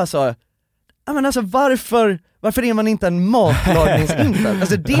 Och jag är bara så, Ja men alltså varför är man inte en matlagningsintern?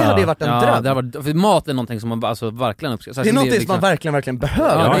 Alltså det hade ju varit en dröm. Det har för mat är någonting som man alltså verkligen uppskattar. Det är någonting som man verkligen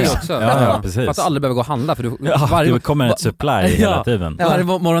behöver. Ja, det är också. Ja, precis. För att du aldrig behöver gå och handla för det kommer ett supply hela tiden. Varje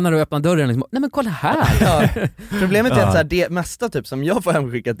morgon när du öppnar dörren liksom, nej men kolla här. Problemet är att så här, det mesta typ som jag får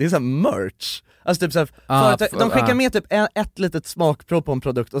hemskickat, det är så här merch. Alltså typ så här, de skickar med typ ett litet smakprov på en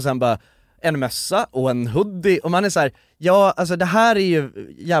produkt och sen bara en mössa och en hoodie och man är så här, ja alltså det här är ju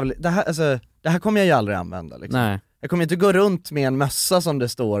jävligt, det här kommer jag ju aldrig använda liksom. Nej. Jag kommer inte gå runt med en mössa som det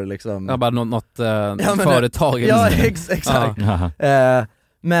står liksom. Ja, bara något företag. Ja, exakt.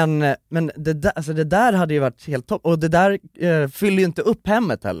 Men det där hade ju varit helt topp. Och det där fyller ju inte upp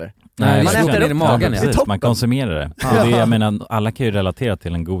hemmet heller. Nej, man äter upp magen, precis, man konsumerar det. Och det, jag menar, alla kan ju relatera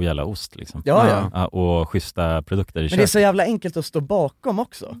till en god jävla ost liksom. Ja. Och schyssta produkter i köket. Men det är så jävla enkelt att stå bakom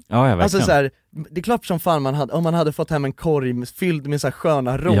också. Ja, verkligen. Alltså så här, det är klart som fan om man hade fått hem en korg fylld med så här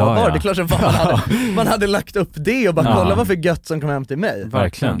sköna råvaror, det är klart som fan man hade lagt upp det och bara kolla vad för gött som kom hem till mig.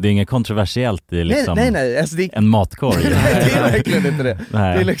 Verkligen, det är inget kontroversiellt i liksom nej. Alltså, en matkorg. Nej, det är verkligen inte det. Det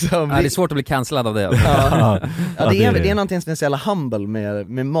är liksom det är svårt att bli cancellad av det. Det är någonting som är så jävla humble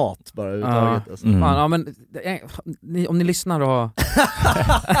med mat bara överhuvudtaget. Alltså. Ja, men om ni lyssnar och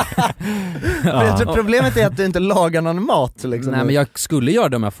jag tror problemet är att du inte lagar någon mat liksom. Nej men jag skulle göra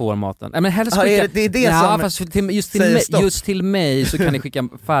det om jag får maten. Men helst skicka, det är det som fast just till mig så kan ni skicka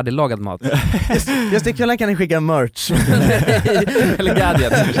färdiglagad mat. Just till kvällen kan ni skicka merch. Eller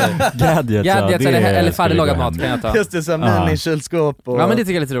gadgets eller färdiglagad mat kan jag ta. Just det, som mini-kylskåp och... Ja men det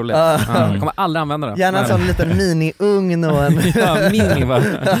tycker jag är lite roligt. Jag kommer aldrig använda det. Gärna en sån liten mini-ugn och en mini va?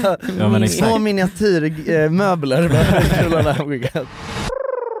 Små miniatyrmöbler.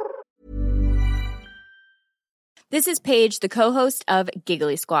 This is Paige, the co-host of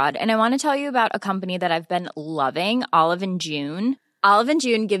Giggly Squad, and I want to tell you about a company that I've been loving, Olive & June. Olive &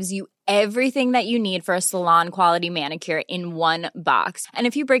 June gives you everything that you need for a salon-quality manicure in one box. And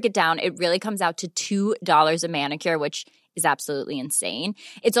if you break it down, it really comes out to $2 a manicure, which is absolutely insane.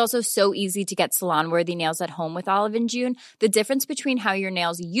 It's also so easy to get salon-worthy nails at home with Olive & June. The difference between how your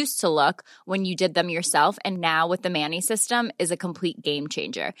nails used to look when you did them yourself and now with the Mani system is a complete game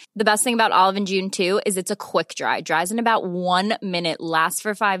changer. The best thing about Olive & June too is it's a quick dry. Dries in about 1 minute, lasts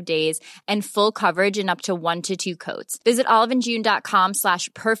for 5 days, and full coverage in up to 1 to 2 coats. Visit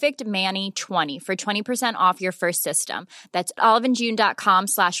oliveandjune.com/perfectmani20 for 20% off your first system. That's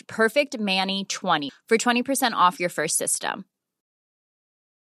oliveandjune.com/perfectmani20 for 20% off your first system.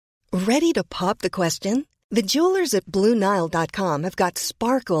 Ready to pop the question? The jewelers at BlueNile.com have got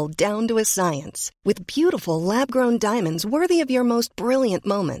sparkle down to a science with beautiful lab-grown diamonds worthy of your most brilliant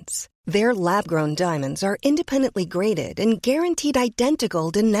moments. Their lab-grown diamonds are independently graded and guaranteed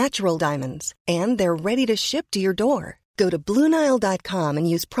identical to natural diamonds, and they're ready to ship to your door. Go to BlueNile.com and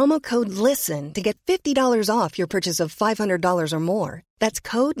use promo code LISTEN to get $50 off your purchase of $500 or more. That's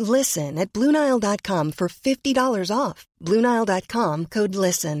code LISTEN at BlueNile.com for $50 off. BlueNile.com, code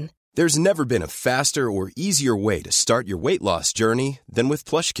LISTEN. There's never been a faster or easier way to start your weight loss journey than with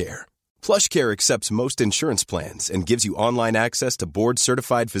PlushCare. PlushCare accepts most insurance plans and gives you online access to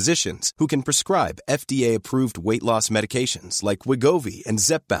board-certified physicians who can prescribe FDA-approved weight loss medications like Wegovy and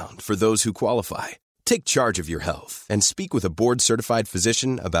Zepbound for those who qualify. Take charge of your health and speak with a board-certified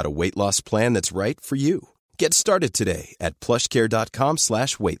physician about a weight loss plan that's right for you. Get started today at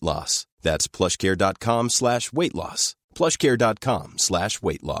plushcare.com/weightloss. That's plushcare.com/weightloss.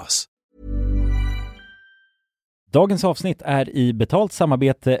 plushcare.com/weightloss. Dagens avsnitt är i betalt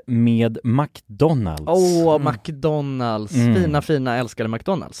samarbete med McDonalds. McDonalds. Fina, älskade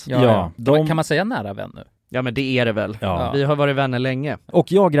McDonalds. Ja. Kan man säga nära vän nu? Ja men det är det väl. Ja. Vi har varit vänner länge.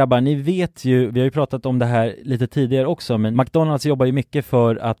 Och jag grabbar, ni vet ju, vi har ju pratat om det här lite tidigare också, men McDonalds jobbar ju mycket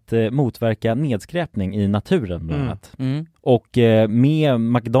för att motverka nedskräpning i naturen bland annat. Och med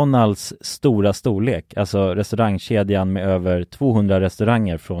McDonalds stora storlek, alltså restaurangkedjan med över 200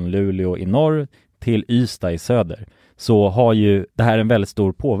 restauranger från Luleå i norr till Ystad i söder, så har ju det här en väldigt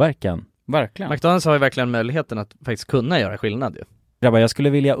stor påverkan. Verkligen. McDonalds har ju verkligen möjligheten att faktiskt kunna göra skillnad ju. Grabbar, jag skulle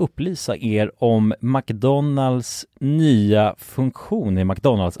vilja upplysa er om McDonalds nya funktion i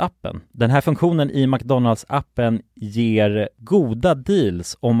McDonalds-appen. Den här funktionen i McDonalds-appen ger goda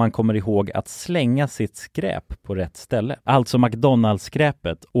deals om man kommer ihåg att slänga sitt skräp på rätt ställe. Alltså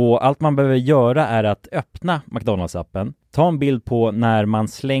McDonalds-skräpet. Och allt man behöver göra är att öppna McDonalds-appen, ta en bild på när man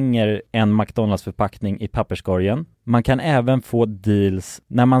slänger en McDonalds-förpackning i papperskorgen. Man kan även få deals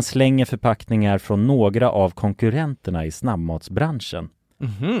när man slänger förpackningar från några av konkurrenterna i snabbmatsbranschen.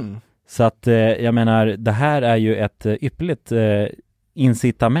 Så att jag menar, det här är ju ett ypperligt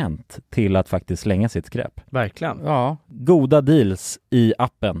incitament till att faktiskt slänga sitt skräp. Verkligen. Ja. Goda deals i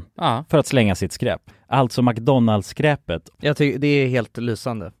appen för att slänga sitt skräp. Alltså McDonalds-skräpet. Jag tycker det är helt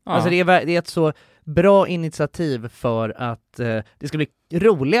lysande. Ja. Alltså det är ett så bra initiativ för att det ska bli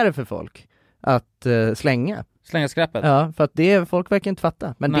roligare för folk att slänga. Slänga skräpet? Ja, för att folk verkar inte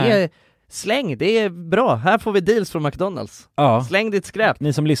fatta. Men det är bra. Här får vi deals från McDonalds. Ja. Släng ditt skräp.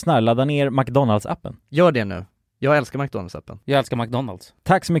 Ni som lyssnar, ladda ner McDonalds-appen. Gör det nu. Jag älskar McDonalds-appen. Jag älskar McDonalds.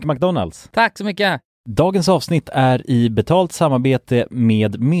 Tack så mycket McDonalds. Tack så mycket. Dagens avsnitt är i betalt samarbete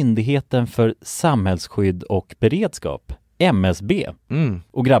med Myndigheten för samhällsskydd och beredskap, MSB.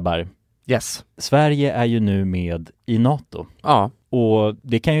 Och grabbar, yes. Sverige är ju nu med i NATO. Ja. Och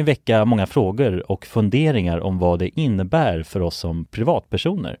det kan ju väcka många frågor och funderingar om vad det innebär för oss som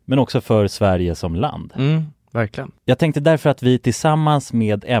privatpersoner, men också för Sverige som land. Verkligen. Jag tänkte därför att vi tillsammans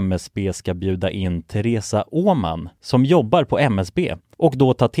med MSB ska bjuda in Teresa Åman som jobbar på MSB och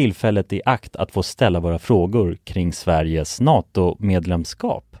då ta tillfället i akt att få ställa våra frågor kring Sveriges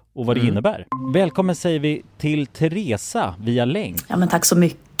NATO-medlemskap och vad det innebär. Välkommen säger vi till Teresa via länk. Ja, men tack så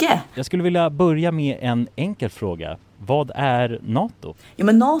mycket. Jag skulle vilja börja med en enkel fråga. Vad är NATO? Ja,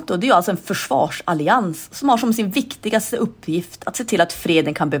 men NATO, det är alltså en försvarsallians som har som sin viktigaste uppgift att se till att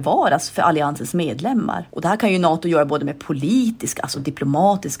freden kan bevaras för alliansens medlemmar. Och det här kan ju NATO göra både med politiska, alltså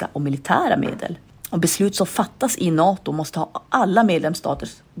diplomatiska och militära medel. Och beslut som fattas i NATO måste ha alla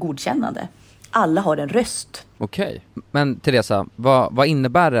medlemsstaters godkännande. Alla har en röst. Okej. Men Teresa, vad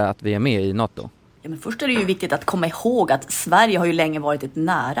innebär det att vi är med i NATO? Ja, men först är det ju viktigt att komma ihåg att Sverige har ju länge varit ett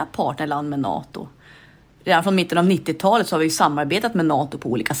nära partnerland med NATO. Redan från mitten av 90-talet så har vi ju samarbetat med NATO på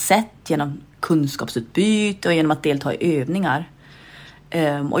olika sätt genom kunskapsutbyte och genom att delta i övningar.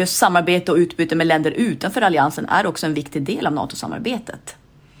 Och just samarbete och utbyte med länder utanför alliansen är också en viktig del av NATO-samarbetet.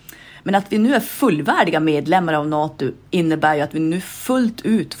 Men att vi nu är fullvärdiga medlemmar av NATO innebär ju att vi nu fullt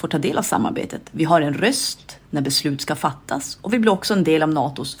ut får ta del av samarbetet. Vi har en röst när beslut ska fattas och vi blir också en del av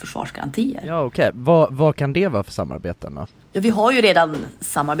NATOs försvarsgarantier. Ja, okej. Vad kan det vara för samarbeten då? Ja, vi har ju redan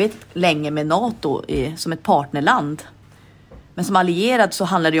samarbetat länge med NATO som ett partnerland. Men som allierad så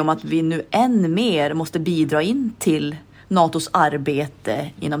handlar det om att vi nu än mer måste bidra in till NATOs arbete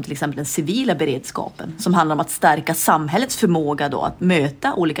inom till exempel den civila beredskapen som handlar om att stärka samhällets förmåga då att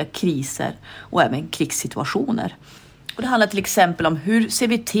möta olika kriser och även krigssituationer. Och det handlar till exempel om hur ser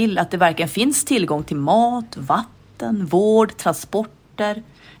vi till att det verkligen finns tillgång till mat, vatten, vård, transporter,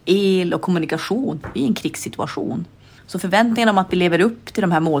 el och kommunikation i en krigssituation. Så förväntningarna om att vi lever upp till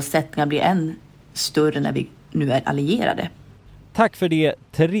de här målsättningarna blir än större när vi nu är allierade. Tack för det,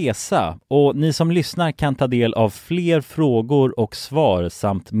 Teresa. Och ni som lyssnar kan ta del av fler frågor och svar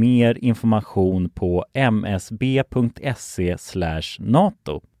samt mer information på msb.se/NATO.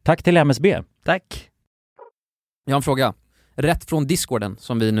 Tack till MSB. Tack. Jag har en fråga. Rätt från Discorden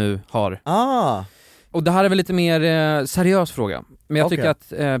som vi nu har. Och det här är väl lite mer seriös fråga. Men jag tycker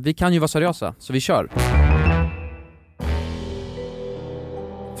att vi kan ju vara seriösa, så vi kör.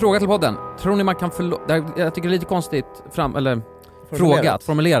 Fråga till podden. Tror ni man kan förlåta... Jag tycker det är lite konstigt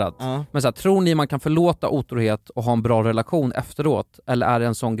formulerat. Men så här, tror ni man kan förlåta otrohet och ha en bra relation efteråt? Eller är det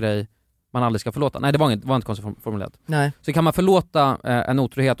en sån grej man aldrig ska förlåta? Nej, det var inte konstigt formulerat. Nej. Så kan man förlåta en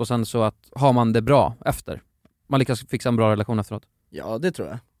otrohet och sen så att har man det bra efter? Man lyckas fixa en bra relation efteråt? Ja, det tror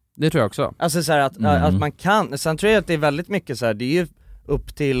jag. Det tror jag också. Alltså så här att man kan, sen tror jag att det är väldigt mycket så här, det är ju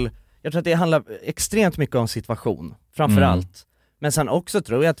upp till, jag tror att det handlar extremt mycket om situation, framförallt. Men sen också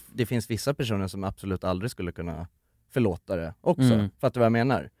tror jag att det finns vissa personer som absolut aldrig skulle kunna förlåta det också, för att vad jag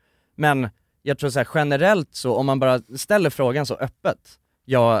menar. Men jag tror så här, generellt så, om man bara ställer frågan så öppet,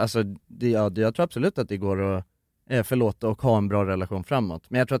 jag tror absolut att det går att förlåta och ha en bra relation framåt.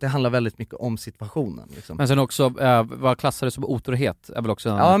 Men jag tror att det handlar väldigt mycket om situationen. Liksom. Men sen också, vad klassar det som otrohet är väl också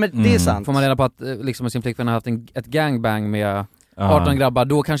en, ja, men det är sant. Får man reda på att liksom sin flickvän har haft ett gangbang med 18 grabbar,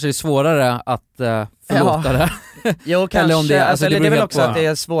 då kanske det är svårare att förlåta det. Jo, kanske. Eller om det, alltså, det är väl också på att det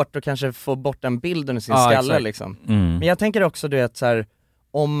är svårt att kanske få bort den bilden i sin skalle liksom. Men jag tänker också så här,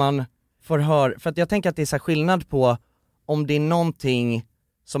 om man får höra, för att jag tänker att det är så här skillnad på om det är någonting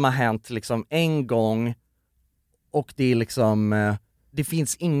som har hänt liksom en gång och det är liksom det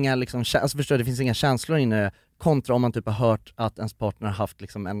finns inga liksom, alltså förstår du, det finns inga känslor inne, kontra om man typ har hört att ens partner har haft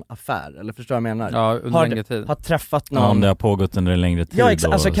liksom en affär, eller förstår jag menar? Ja, under längre tid. Har träffat någon. Ja, om det har pågått under en längre tid. Ja,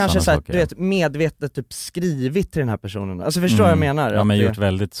 alltså kanske så här, saker. du vet, medvetet typ skrivit till den här personen. Alltså förstår jag menar? Ja, men det... gjort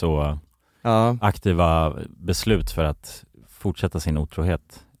väldigt så aktiva beslut för att fortsätta sin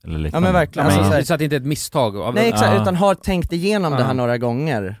otrohet eller lite. Ja men verkligen. Alltså, så att det inte är ett misstag av nej exakt, utan har tänkt igenom det här några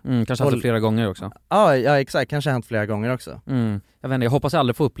gånger. Kanske hänt flera gånger också. Ja exakt, kanske hänt flera gånger också. Jag vet inte, jag hoppas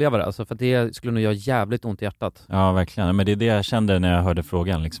aldrig få uppleva det alltså, för det skulle nog göra jävligt ont i hjärtat. Ja verkligen, men det är det jag kände när jag hörde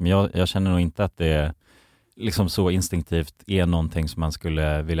frågan liksom. Jag känner nog inte att det liksom så instinktivt är någonting som man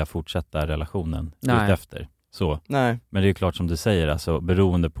skulle vilja fortsätta relationen ut efter. Så. Nej. Men det är klart som du säger, alltså,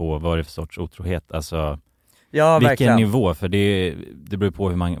 beroende på vad det är för sorts otrohet, alltså vilken verkligen. Nivå, för det beror på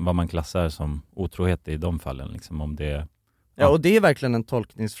vad man klassar som otrohet i de fallen liksom, om det ja, och det är verkligen en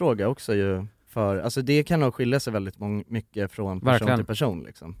tolkningsfråga också ju, för alltså det kan nog skilja sig väldigt mycket från person till person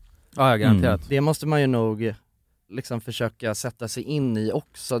liksom. Ja, garanterat. Det måste man ju nog liksom försöka sätta sig in i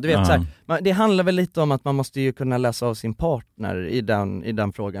också. Du vet så här, det handlar väl lite om att man måste ju kunna läsa av sin partner i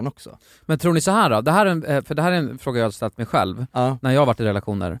den frågan också. Men tror ni så här då? Det här är en fråga jag har ställt mig själv när jag har varit i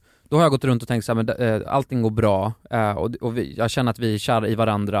relationer. Då har jag gått runt och tänkt så här, men allting går bra och jag känner att vi är kära i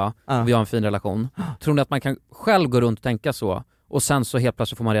varandra och vi har en fin relation. Tror ni att man kan själv gå runt och tänka så och sen så helt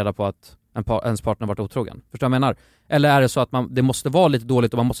plötsligt får man reda på att ens partner varit otrogen? Förstår du vad jag menar? Eller är det så att det måste vara lite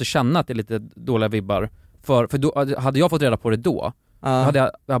dåligt och man måste känna att det är lite dåliga vibbar? För då, hade jag fått reda på det då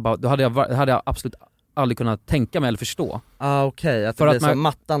hade jag absolut aldrig kunnat tänka mig eller förstå. Okej, att det blir så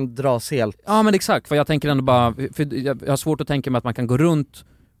mattan dras helt. Ja men exakt, för jag tänker ändå bara, för jag har svårt att tänka mig att man kan gå runt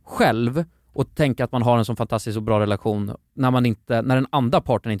själv och tänka att man har en sån fantastisk och bra relation när den andra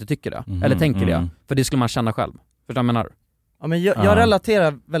parten inte tycker det, eller tänker det, för det skulle man känna själv. Förstår du vad jag menar? Ja men jag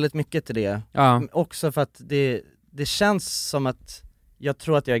relaterar väldigt mycket till det, också för att det känns som att jag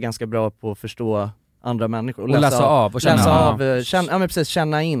tror att jag är ganska bra på att förstå andra människor och läsa av och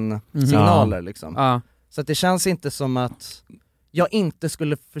känna in signaler liksom. Så att det känns inte som att jag inte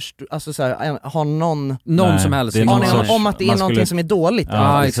skulle förstå, alltså så här, ha någon som helst om att det är någonting som är dåligt.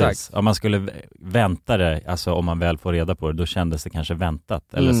 Exakt. Om man skulle vänta det, alltså om man väl får reda på det, då kändes det kanske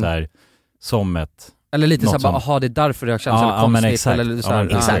väntat eller så här, som ett eller lite så här, bara det är därför jag känns lite konstigt, men exakt. Eller så här,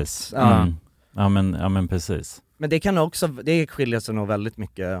 exakt. Men precis. Men det kan också, det skiljer sig nog väldigt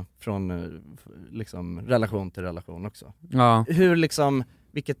mycket från liksom relation till relation också. Hur liksom,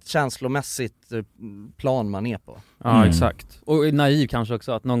 vilket känslomässigt plan man är på. Ja exakt. Och naiv kanske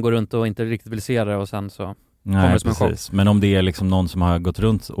också, att någon går runt och inte riktigt vill se det och sen så kommer det som en chock. Men om det är liksom någon som har gått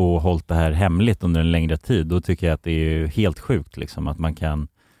runt och hållit det här hemligt under en längre tid, då tycker jag att det är helt sjukt liksom, att man kan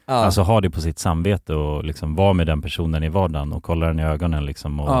alltså ha det på sitt samvete och liksom vara med den personen i vardagen och kolla den i ögonen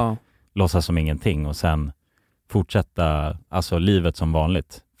liksom, och låtsas som ingenting och sen fortsätta alltså livet som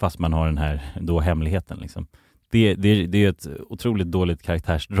vanligt fast man har den här då hemligheten liksom. Det är ett otroligt dåligt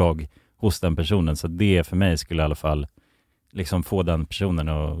karaktärsdrag hos den personen, så det för mig skulle i alla fall liksom få den personen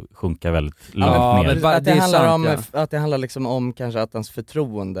att sjunka väldigt långt ner. Att det handlar liksom om kanske att hans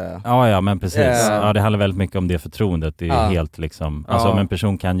förtroende. Ja men precis. Ja, det handlar väldigt mycket om det förtroendet. Det är helt liksom, alltså om en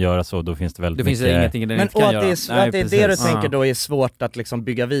person kan göra så, då finns det väldigt mycket. Det finns ingenting den inte kan göra. Att det är det du tänker då är svårt att liksom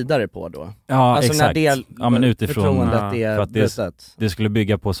bygga vidare på då. Ja, alltså exakt. När men utifrån är för att det skulle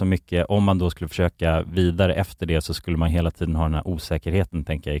bygga på så mycket. Om man då skulle försöka vidare efter det, så skulle man hela tiden ha den här osäkerheten,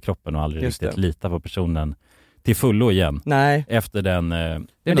 tänker jag, i kroppen och aldrig riktigt lita på personen till fullo igen. Nej. Efter den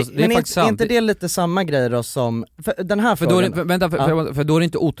men är inte det lite samma grej då som för den här frågan? För då är det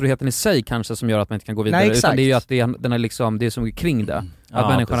inte otroheten i sig kanske som gör att man inte kan gå vidare. Nej, utan det är ju att den är liksom, det är som kring det. Att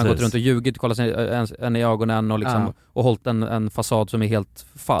människan har gått runt och ljugit, kollat en i ögonen och liksom och hållit en fasad som är helt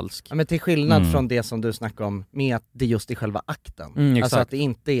falsk. Ja, men till skillnad från det som du snackar om med att det just är själva akten. Alltså att det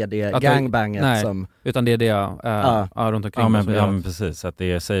inte är det gangbanget som utan det är det runt omkring. Men precis, att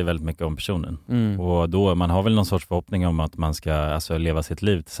det säger väldigt mycket om personen. Och då man har väl någon sorts förhoppning om att man ska alltså leva sitt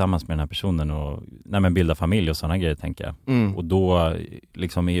liv tillsammans med den här personen och bilda familj och sådana grejer, tänker jag. Och då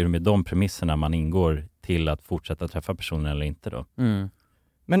liksom är det med de premisserna man ingår till att fortsätta träffa personen eller inte då.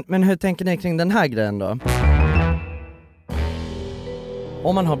 Men hur tänker ni kring den här grejen då?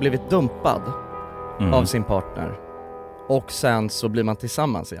 Om man har blivit dumpad av sin partner och sen så blir man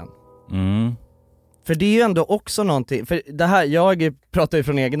tillsammans igen. För det är ju ändå också någonting, för det här, jag pratar ju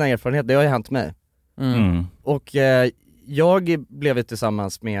från egna erfarenhet, det har ju hänt mig. Och jag blev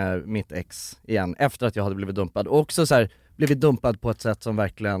tillsammans med mitt ex igen efter att jag hade blivit dumpad, och också så här, blivit dumpad på ett sätt som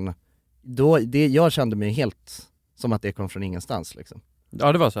verkligen jag kände mig helt som att det kom från ingenstans liksom.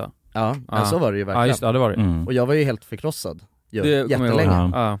 Ja, det var så. Ja, men så var det ju verkligen. Ja, just det, det var det. Och jag var ju helt förkrossad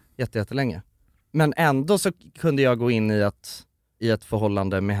jättelänge. Jättelänge. Men ändå så kunde jag gå in i ett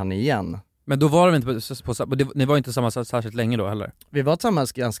förhållande med henne igen. Men då var de inte ni var inte tillsammans särskilt länge då heller? Vi var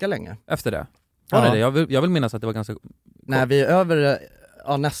tillsammans ganska länge. Efter det? Var det? Jag vill minnas att det var ganska... Nej, vi är över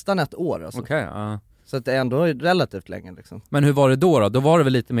nästan ett år alltså. Okej, Så att det är ändå relativt länge liksom. Men hur var det då? Då var det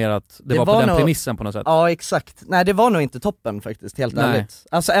väl lite mer att det var på den premissen på något sätt? Ja, exakt. Nej, det var nog inte toppen faktiskt, helt ärligt.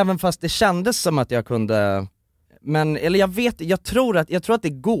 Alltså även fast det kändes som att jag kunde, men, eller jag tror att det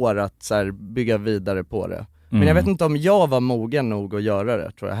går att så här, bygga vidare på det. Men jag vet inte om jag var mogen nog att göra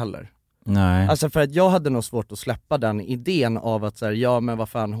det, tror jag heller. Nej. Alltså för att jag hade nog svårt att släppa den idén av att säga, ja men vad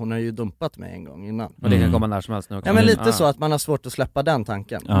fan, hon har ju dumpat mig en gång innan. Och det kan komma när som helst nu också. Ja men lite så att man har svårt att släppa den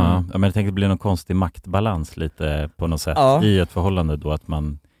tanken. Ja, men jag tänker det blir någon konstig maktbalans lite på något sätt i ett förhållande då, att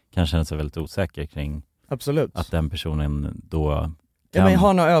man kan känna sig väldigt osäker kring absolut. Att den personen då kan... Ja men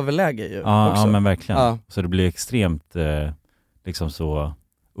har något överläge ju också. Ja men verkligen. Ja. Så det blir extremt liksom så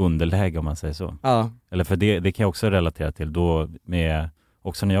underläge om man säger så. Ja. Eller för det kan jag också relatera till då med,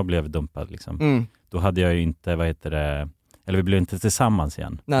 också när jag blev dumpad liksom. Då hade jag ju inte, eller vi blev inte tillsammans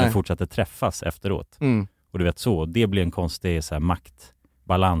igen. Nej. Men fortsatte träffas efteråt. Och du vet så, det blir en konstig så här,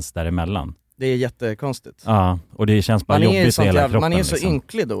 maktbalans däremellan. Det är jättekonstigt. Ja, och det känns bara jobbigt i hela kroppen. Man är så liksom.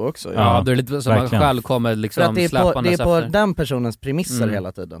 ynklig då också. Ja, det är lite som man själv kommer liksom släppandes efter. Det är på den personens premisser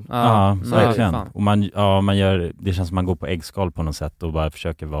hela tiden. Ja, verkligen. Och man gör, det känns som man går på äggskal på något sätt och bara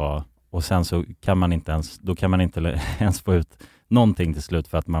försöker vara, och sen så kan man inte ens få ut någonting till slut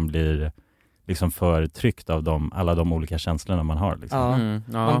för att man blir liksom för tryckt av alla de olika känslorna man har liksom.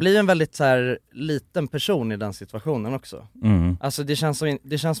 Man blir en väldigt så här liten person i den situationen också. Alltså det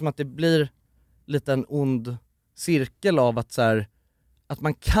känns som att det blir lite en ond cirkel av att så här, att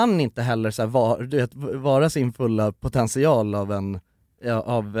man kan inte heller så här, vara sin fulla potential av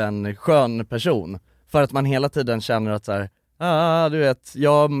en skön person, för att man hela tiden känner att så här, du vet,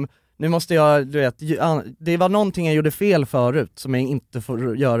 nu måste jag, du vet, det var någonting jag gjorde fel förut som jag inte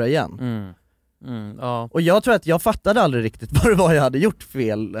får göra igen. Och jag tror att jag fattade aldrig riktigt vad det var jag hade gjort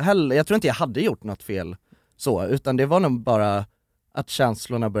fel heller. Jag tror inte jag hade gjort något fel så, utan det var nog bara att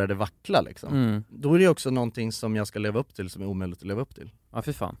känslorna började vackla liksom. Då är det också någonting som jag ska leva upp till som är omöjligt att leva upp till. Ja,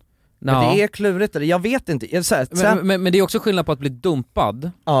 för fan. Men det är klurigt, jag vet inte. Men det är också skillnad på att bli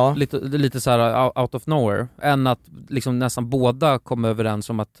dumpad, lite så här out of nowhere, än att liksom nästan båda kommer överens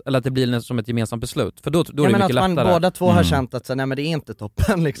om att, eller att det blir som ett gemensamt beslut. För då är det mycket lättare. Men att man båda två har känt att så, nej men det är inte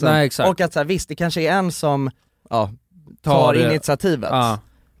toppen liksom. Nej, exakt. Och att så här, visst, det kanske är en som tar initiativet.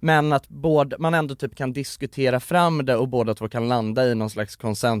 Men att man ändå typ kan diskutera fram det och båda två kan landa i någon slags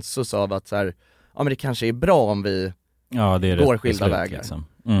konsensus av att så här, ja men det kanske är bra om vi går skilda vägar. Liksom.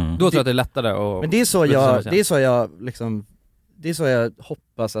 Då tror jag att det är lättare att... Men det är så jag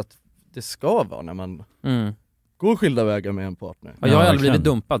hoppas att det ska vara när man går skilda vägar med en partner. Ja, jag har aldrig blivit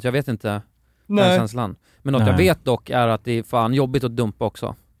dumpad, jag vet inte den känslan. Men något jag vet dock är att det är fan jobbigt att dumpa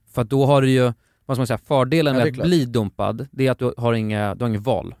också. För att då har du ju, vad ska man säga, fördelen med att bli dumpad, det är att du har inget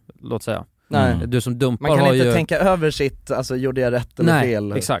val, låt säga. Nej. Du som dumpar man kan har inte ju... tänka över sitt, alltså gjorde jag rätt eller fel?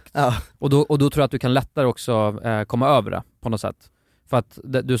 Nej, exakt. Och då tror jag att du kan lättare också komma över det på något sätt. För att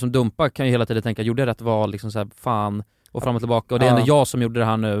du som dumpar kan ju hela tiden tänka, gjorde jag rätt val, liksom så här, fan, och fram och tillbaka, och det är ändå jag som gjorde det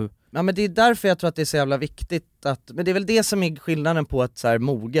här nu. Ja, men det är därför jag tror att det är så jävla viktigt att, men det är väl det som är skillnaden på ett så här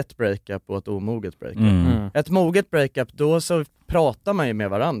moget breakup och ett omoget breakup. Ett moget breakup, då så pratar man ju med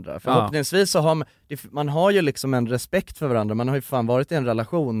varandra. Förhoppningsvis så har man har ju liksom en respekt för varandra, man har ju fan varit i en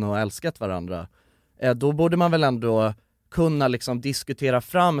relation och älskat varandra. Då borde man väl ändå kunna liksom diskutera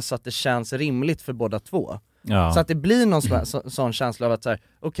fram så att det känns rimligt för båda två. Så att det blir någon sån känsla av att så här,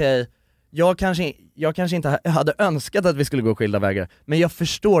 okej, jag kanske inte hade önskat att vi skulle gå skilda vägar, men jag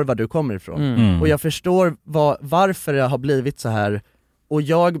förstår var du kommer ifrån. Och jag förstår varför det har blivit så här. Och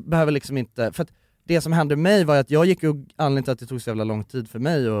jag behöver liksom inte, för att det som hände mig var att jag gick och, anledningen till att det tog så jävla lång tid för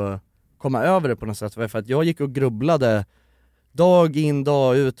mig att komma över det på något sätt, var för att jag gick och grubblade dag in,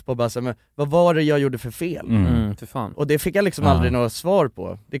 dag ut på bara så här, men vad var det jag gjorde för fel? För fan. Och det fick jag liksom aldrig något svar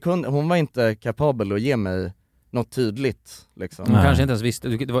på. Hon var inte kapabel att ge mig något tydligt liksom. Kanske inte ens visste.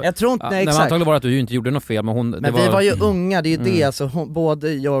 Jag tror inte, nej, exakt. Antagligen var det att du inte gjorde något fel, men vi var ju unga, det är ju det, alltså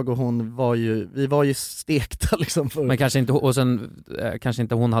både jag och hon vi var ju stekta liksom för... Men kanske inte, och sen kanske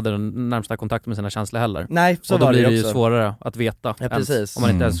inte hon hade den närmsta kontakt med sina känslor heller. Nej, så och då var blir det också ju svårare att veta precis. Om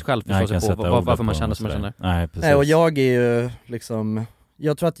man inte ens själv förstår sig på varför man känner som man känner. Nej, precis. Nej, och jag är ju liksom,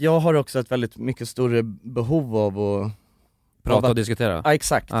 jag tror att jag har också ett väldigt mycket större behov av att prata och diskutera. Ja,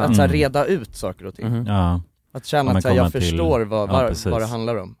 exakt, att så här, reda ut saker och ting. Att känna att jag förstår vad det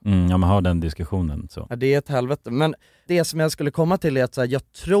handlar om. Ja, man har den diskussionen så. Ja, det är ett helvete. Men det som jag skulle komma till är att så här,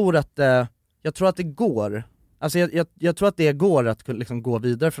 jag tror att det går. Alltså jag tror att det går att liksom gå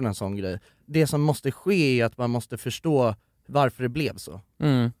vidare från en sån grej. Det som måste ske är att man måste förstå varför det blev så.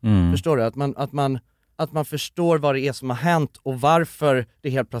 Förstår du? Att man förstår vad det är som har hänt och varför det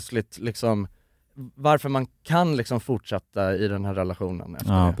helt plötsligt liksom varför man kan liksom fortsätta i den här relationen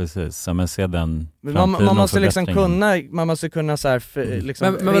efter Ja, det. precis. Så man ser den Man måste liksom kunna så här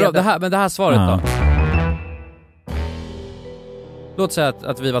liksom Men vadå, det här svaret då? Låt säga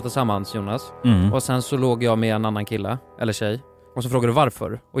att vi var tillsammans, Jonas, och sen så låg jag med en annan kille eller tjej, och så frågar du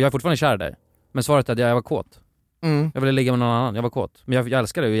varför, och jag är fortfarande kär i dig, men svaret är att jag var kåt. Jag ville ligga med någon annan, jag var kåt, men jag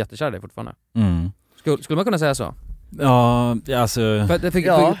älskar dig och är jättekär i dig fortfarande. Skulle man kunna säga så? Ja, alltså...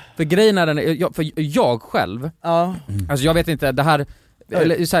 För grejen är den, för jag själv, alltså jag vet inte, det här,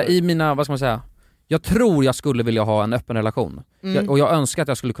 eller så här, i mina, vad ska man säga, jag tror jag skulle vilja ha en öppen relation. Och jag önskar att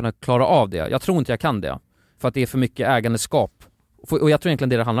jag skulle kunna klara av det. Jag tror inte jag kan det, för att det är för mycket ägandeskap. Och jag tror egentligen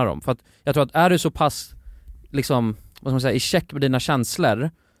det handlar om. För att jag tror att är du så pass liksom, vad ska man säga, i check med dina känslor,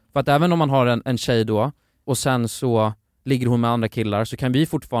 för att även om man har en tjej då och sen så ligger hon med andra killar, så kan vi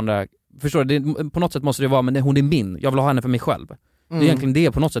fortfarande, förstår du, på något sätt måste det vara, men hon är min, jag vill ha henne för mig själv. Det är egentligen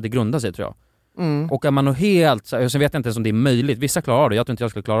det på något sätt det grundar sig, tror jag. Och är man nog helt så här, sen vet jag inte ens om det är möjligt, vissa klarar av det, jag tror inte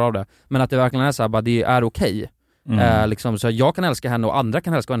jag skulle klara av det, men att det verkligen är så här, bara det är okej. Liksom, så jag kan älska henne och andra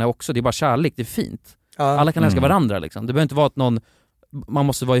kan älska henne också, det är bara kärlek, det är fint. Alla kan älska varandra liksom. Det behöver inte vara att man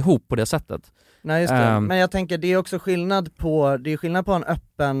måste vara ihop på det sättet. Nej, just det. Men jag tänker, det är också skillnad på en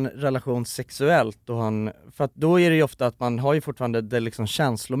öppen relation sexuellt och för att då är det ju ofta att man har ju fortfarande det liksom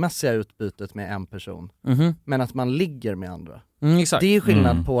känslomässiga utbytet med en person, men att man ligger med andra. Exakt. Det är ju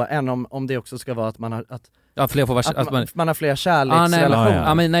skillnad på än om det också ska vara att man har man har fler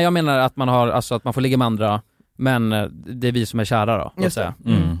kärleksrelationer. Men nej, jag menar att man har, alltså att man får ligga med andra, men det är vi som är kära då, just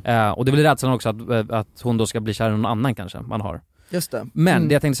det. Och det blir rädslan också att hon då ska bli kär i någon annan kanske man har. Just det. Men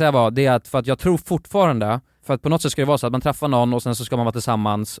det jag tänkte säga var det att, för att jag tror fortfarande, för att på något sätt ska det vara så att man träffar någon och sen så ska man vara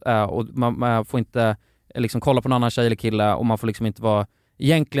tillsammans, och man får inte liksom kolla på någon annan tjej eller kille, och man får liksom inte vara,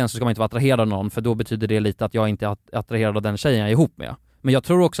 egentligen så ska man inte vara attraherad av någon, för då betyder det lite att jag inte är attraherad av den tjejen jag är ihop med. Men jag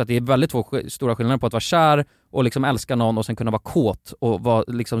tror också att det är väldigt två stora skillnader på att vara kär och liksom älska någon och sen kunna vara kåt, och vara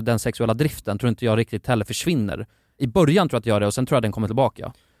liksom, den sexuella driften tror inte jag riktigt heller försvinner. I början tror jag att jag gör det, och sen tror jag den kommer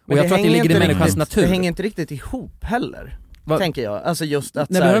tillbaka. Och jag tror att det ligger i människans natur. Det hänger inte riktigt ihop heller. Tänker jag, alltså just att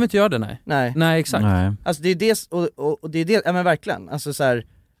nej, behöver inte göra det, nej exakt. Nej. Alltså det är det, och det är det, ja men verkligen, alltså så här,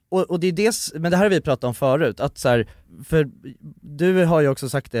 och det är det, men det här har vi pratat om förut, att så här, för du har ju också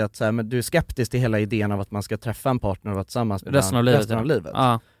sagt det att så här, men du är skeptisk till hela idén av att man ska träffa en partner och vara tillsammans med resten av livet.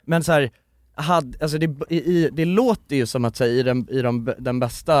 Ja. Men så här, alltså det låter ju som att säga, i den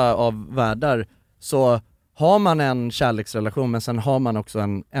bästa av världar så har man en kärleksrelation, men sen har man också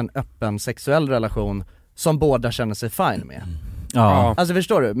en öppen sexuell relation som båda känner sig fine med. Ja. Alltså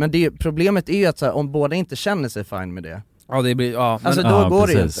förstår du? Men problemet är ju att så här, om båda inte känner sig fine med det, det blir, alltså då går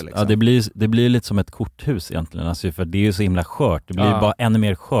det ju inte liksom. Ja, det blir lite som ett korthus egentligen, alltså, för det är ju så himla skört. Det blir bara ännu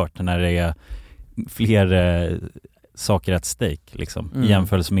mer skört när det är fler saker at stake liksom, i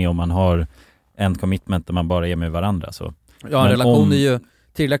jämförelse med om man har en commitment där man bara är med varandra så. Ja, en relation är ju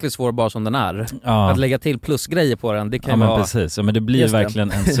tillräckligt svår bara som den är. Att lägga till plusgrejer på den, det kan men vara... precis, men det blir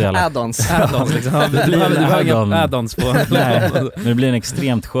verkligen en så jävla... add-ons liksom. Det blir add-ons på. Nej, men det blir en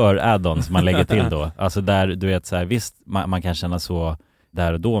extremt skör add-on som man lägger till då. Alltså där, du vet så här, visst, man kan känna så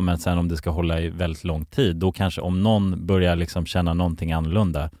där och då, men sen om det ska hålla i väldigt lång tid, då kanske om någon börjar liksom känna någonting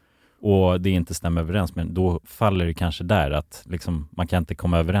annorlunda och det inte stämmer överens, men då faller det kanske där att liksom, man kan inte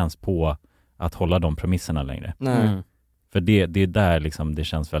komma överens på att hålla de premisserna längre. För det är där liksom, det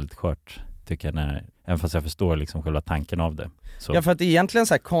känns väldigt skört, tycker jag, även fast jag förstår liksom själva tanken av det. Så. Ja, för att det är egentligen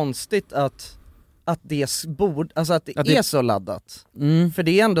så här konstigt att det är så laddat. För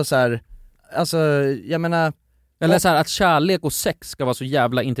det är ändå så här, alltså jag menar, eller så här, att kärlek och sex ska vara så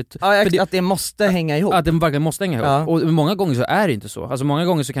jävla inte... att det måste hänga ihop. Att det verkligen måste hänga ihop. Ja. Och många gånger så är det inte så. Alltså många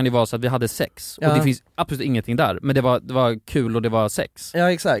gånger så kan det vara så att vi hade sex och det finns absolut ingenting där, men det var kul och det var sex.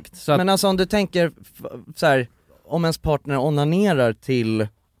 Ja, exakt. Så men alltså om du tänker så här, om ens partner onanerar till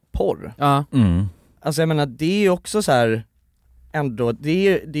porr. Ja. Alltså jag menar, det är ju också så här ändå,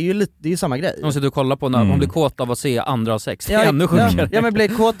 det är ju samma grej. Om du kollar på när hon blir kåt av att se andra sex, det är ännu sjukare. Ja, men blir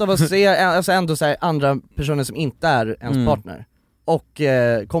kåt av att se alltså ändå så här, andra personer som inte är ens partner och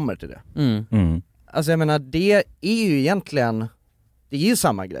kommer till det. Alltså jag menar, det är ju egentligen, det är ju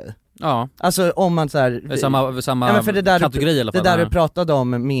samma grej. Ja. Alltså om man så här, samma ja, men för det där kategori i alla fall. Det där du pratade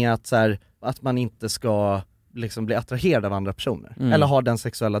om med att så här, att man inte ska liksom bli attraherad av andra personer eller ha den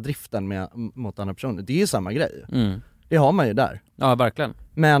sexuella driften mot andra personer. Det är ju samma grej. Det har man ju där. Ja, verkligen.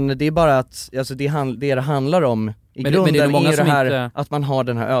 Men det är bara att alltså det handlar om i grunden är många det här inte... att man har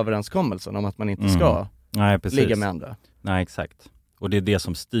den här överenskommelsen om att man inte ska ligga med andra. Nej, exakt. Och det är det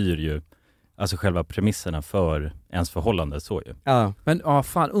som styr ju alltså själva premisserna för ens förhållande, så ju. Ja. Men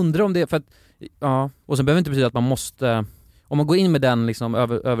fan, undrar om det, för att och sen behöver det inte betyda att man måste, om man går in med den liksom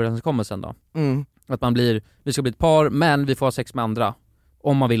överenskommelsen då. Att vi ska bli ett par, men vi får ha sex med andra.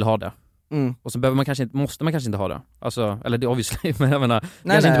 Om man vill ha det. Och så måste man kanske inte ha det. Alltså, eller det obviously, men jag menar, det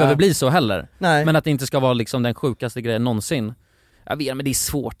kanske inte behöver bli så heller. Nej. Men att det inte ska vara liksom den sjukaste grejen någonsin. Jag vet, men det är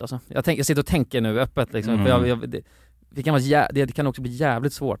svårt alltså. Jag sitter och tänker nu öppet liksom. För det kan också bli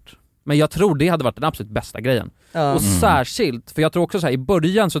jävligt svårt. Men jag tror det hade varit den absolut bästa grejen. Och särskilt, för jag tror också så här, i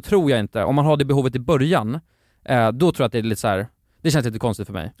början så tror jag inte, om man har det behovet i början, då tror jag att det är lite så här. Det känns lite konstigt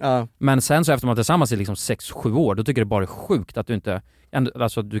för mig. Men sen så efter man tillsammans i liksom 6-7 år, då tycker jag det bara är sjukt att du inte,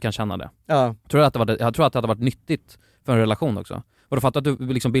 alltså du kan känna det. Jag tror att det hade varit nyttigt för en relation också. Och då fattar att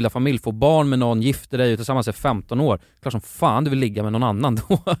du liksom bildar familj, får barn med någon, gifter dig tillsammans i 15 år. Klart som fan du vill ligga med någon annan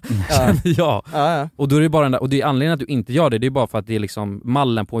då. Ja. Och då är det bara och det är anledningen att du inte gör det. Det är bara för att det är liksom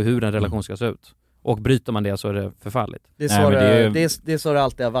mallen på hur en relation ska se ut. Och bryter man det så är det förfärligt. Det är så det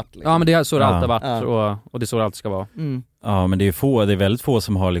alltid har varit liksom. Ja, men det är så det alltid har varit och det är så det alltid ska vara. Ja, men det är väldigt få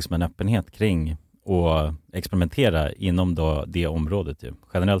som har liksom en öppenhet kring och experimentera inom det området ju,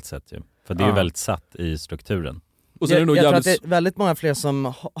 generellt sett ju. För det är ju väldigt satt i strukturen. Och så jag tror att det är väldigt många fler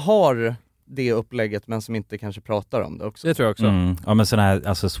som har det upplägget men som inte kanske pratar om det också. Det tror jag också. Ja, men sådana här,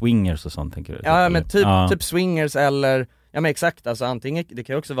 alltså swingers och sånt tänker du? Ja, men typ swingers eller, ja men exakt, alltså antingen, det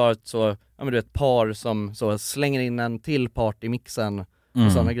kan ju också vara så, ja men du vet, ett par som så slänger in en till part i mixen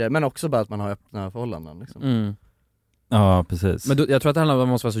och sådana grejer, men också bara att man har öppna förhållanden liksom. Ja, precis. Men jag tror att det handlar om att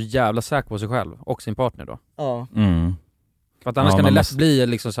man måste vara så jävla säker på sig själv och sin partner då. Ja. För att annars kan det lätt bli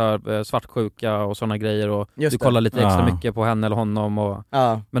liksom så här svartsjuka och sådana grejer och du kollar lite extra mycket på henne eller honom och,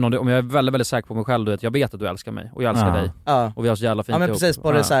 men om jag är väldigt, väldigt säker på mig själv, jag vet att du älskar mig och jag älskar dig och vi har så jävla fint. Ja, men precis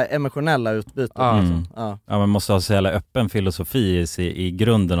på det så här emotionella utbytet. Ja, man måste ha så jävla öppen filosofi i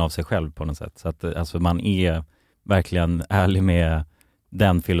grunden av sig själv på något sätt. Så att alltså, man är verkligen ärlig med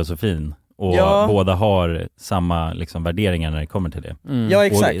den filosofin. Och båda har samma liksom, värderingar när det kommer till det. Ja,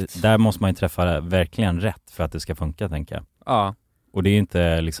 exakt. Och där måste man ju träffa verkligen rätt för att det ska funka, tänker jag. Ja. Och det är ju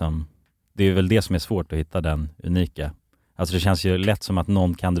inte liksom, det är väl det som är svårt att hitta den unika. Alltså det känns ju lätt som att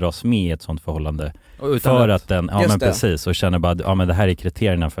någon kan dras med i ett sånt förhållande. För att den, precis, och känner bara, men det här är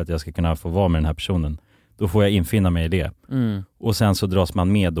kriterierna för att jag ska kunna få vara med den här personen. Då får jag infinna mig i det. Och sen så dras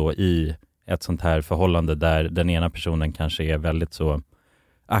man med då i ett sånt här förhållande där den ena personen kanske är väldigt så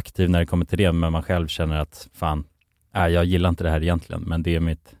aktiv när det kommer till det, men man själv känner att fan, jag gillar inte det här egentligen, men det är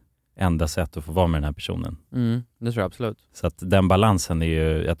mitt enda sätt att få vara med den här personen. Det tror jag absolut. Så att den balansen är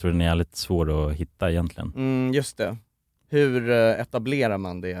ju, jag tror den är lite svår att hitta egentligen. Just det. Hur etablerar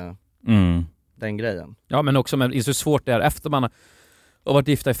man det, den grejen? Ja, men också, men det är så svårt det är efter man har varit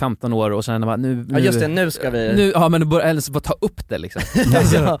gifta i 15 år och sen bara, nu ska vi... men du bör ens bara ta upp det liksom.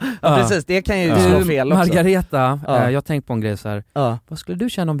 Precis, det kan ju slå fel också. Margareta, jag har tänkt på en grej så här. Vad skulle du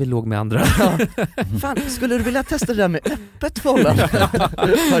känna om vi låg med andra? Fan, skulle du vilja testa det där med öppet förhållande?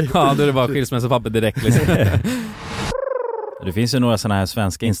 Då är det bara skilsmässopapper direkt liksom. Det finns ju några sådana här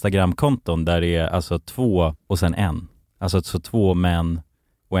svenska Instagram-konton där det är alltså 2 och sen en. Alltså så 2 män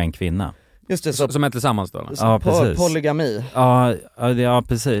och en kvinna. Just det, så, som är tillsammans då? Ja, precis. Polygami. Ja,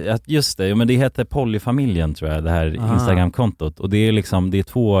 precis. Just det, men det heter Polyfamiljen tror jag, det här Instagram-kontot. Och det är liksom, det är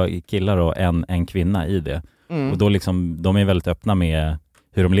 2 killar och en kvinna i det. Och då liksom, de är väldigt öppna med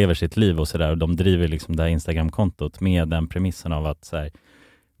hur de lever sitt liv och sådär. Och de driver liksom det här Instagram-kontot med den premissen av att så här,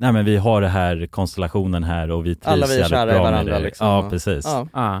 nej men vi har det här konstellationen här och vi trivs alla vi är kära i varandra liksom. Ja, precis.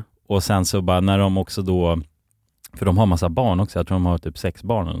 Och sen så bara när de också då, för de har massa barn också, jag tror de har typ 6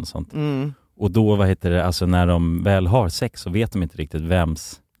 barn eller något sånt. Och då, alltså när de väl har sex så vet de inte riktigt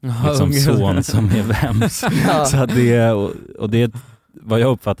vems liksom son som är vems. Så att det är vad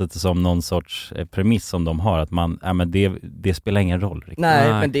jag uppfattat det som någon sorts premiss som de har, att man, men det spelar ingen roll riktigt. Nej,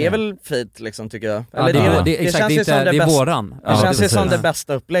 men det är väl fint liksom, tycker jag. Eller det känns ju som det är våran. Det känns ju som det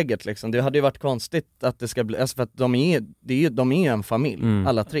bästa upplägget liksom. Det hade ju varit konstigt att det ska bli, alltså för att de är ju en familj,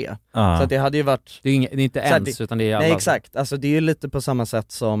 alla 3. Så att det hade ju varit... Det är inte ens, utan det är alla. Nej, exakt. Alltså det är ju lite på samma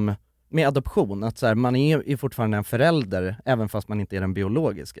sätt som med adoption, att så här, man är fortfarande en förälder även fast man inte är den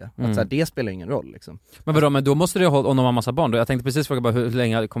biologiska. Att så här, det spelar ingen roll liksom. Men vadå, men då måste det hålla, om de har massa barn då? Jag tänkte precis fråga bara hur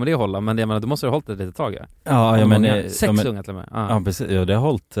länge kommer det hålla, men jag menar, då måste det ha hållit ett litet tag. Ja, men 6 unga till och med. Ja, precis. Ja, det har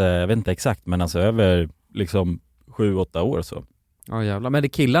hållit, jag vet inte exakt, men alltså över liksom 7-8 år så. Ja, jävlar. Men det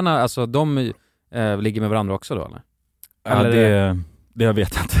killarna, alltså de ligger med varandra också då, eller? Ja, det jag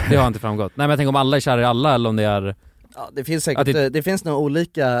vet inte. Det har inte framgått. Nej, men jag tänker om alla är kära i alla, eller om det är... Ja, det finns säkert, det finns nog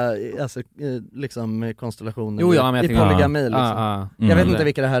olika liksom konstellationer i polygami liksom. Jag vet inte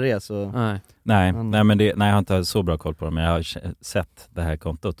vilka det här är så. Nej, men jag har inte så bra koll på det, men jag har sett det här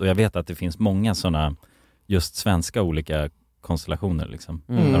kontot och jag vet att det finns många sådana just svenska olika konstellationer liksom.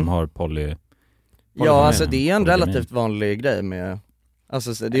 Där de har Ja, alltså det är en relativt vanlig grej med,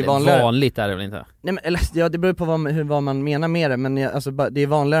 alltså det är vanligare. Vanligt är det väl inte? Nej men, eller, ja, det beror på vad man menar med det, men alltså, det är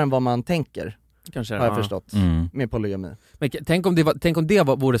vanligare än vad man tänker. Kanske, har jag förstått, med polygami. Men tänk om det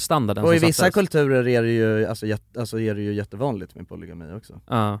vore standarden. Och i vissa kulturer är det ju är det ju jättevanligt med polygami också.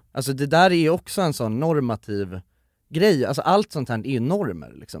 Alltså det där är ju också en sån normativ grej, alltså allt sånt här är ju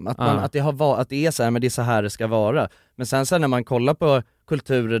normer liksom. Att det är så här, men det är så här det ska vara. Men sen så när man kollar på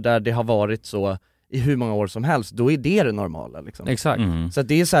kulturer där det har varit så i hur många år som helst, då är det normala liksom. Exakt. Så att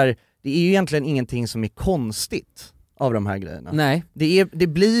det är så här, det är ju egentligen ingenting som är konstigt av de här grejerna. Nej. Det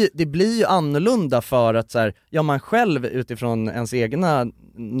blir ju annorlunda för att så här, ja, man själv utifrån ens egna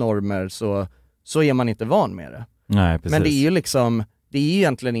normer så är man inte van med det. Nej, precis. Men det är ju liksom, det är ju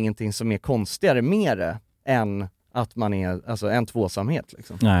egentligen ingenting som är konstigare med det än att man är, alltså en tvåsamhet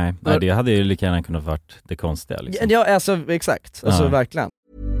liksom. Nej, det hade ju lika gärna kunnat varit det konstiga liksom. Ja, alltså exakt, alltså verkligen.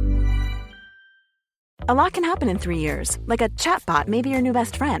 A lot can happen in 3 years, like a chatbot may be your new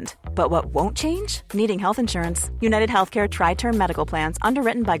best friend. But what won't change? Needing health insurance. United Healthcare Tri-Term Medical Plans,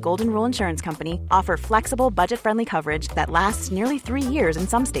 underwritten by Golden Rule Insurance Company, offer flexible, budget-friendly coverage that lasts nearly 3 years in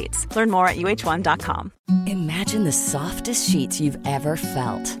some states. Learn more at uh1.com. Imagine the softest sheets you've ever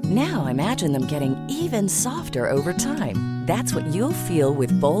felt. Now imagine them getting even softer over time. That's what you'll feel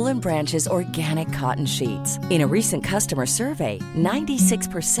with Boll & Branch's organic cotton sheets. In a recent customer survey,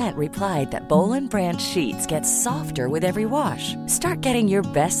 96% replied that Boll & Branch sheets get softer with every wash. Start getting your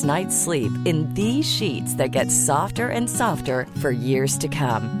best night's sleep in these sheets that get softer and softer for years to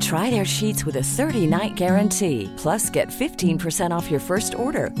come. Try their sheets with a 30-night guarantee. Plus, get 15% off your first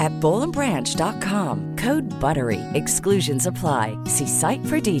order at bollandbranch.com. Code BUTTERY. Exclusions apply. See site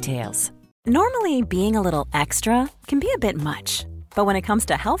for details. Normally, being a little extra can be a bit much. But when it comes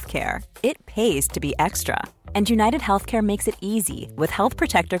to healthcare, it pays to be extra. And United Healthcare makes it easy with Health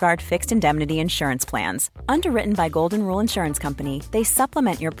Protector Guard fixed indemnity insurance plans. Underwritten by Golden Rule Insurance Company, they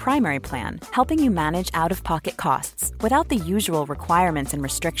supplement your primary plan, helping you manage out-of-pocket costs without the usual requirements and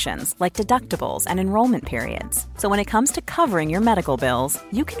restrictions like deductibles and enrollment periods. So when it comes to covering your medical bills,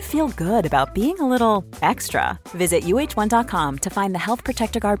 you can feel good about being a little extra. Visit uh1.com to find the Health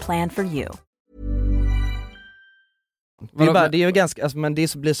Protector Guard plan for you. Det är ju ganska, alltså, men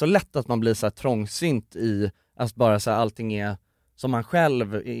det blir så lätt att man blir så här trångsynt i att bara så här, allting är som man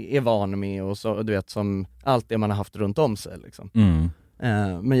själv är van med och så, du vet, som allt det man har haft runt om sig liksom.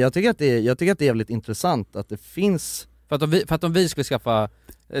 Men jag tycker att det är jävligt intressant att det finns, för att om vi skulle skaffa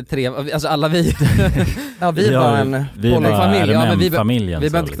tre, alltså alla vi ja, vi var en familj, ja, men vi behöver inte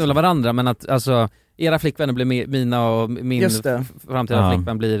knulla liksom varandra, men att alltså era flickvänner blir mina och min framtida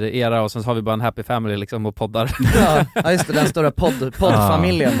flickvän blir era, och sen så har vi bara en happy family liksom och poddar. Ja just det, den stora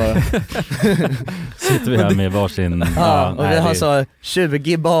poddfamiljen bara. Sitter vi här med varsin och vi har så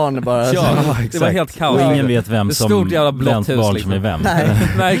 20 barn bara. Ja, det var helt kaos. Och ingen vet vem som stort jävla blått hus barn liksom. som är vem.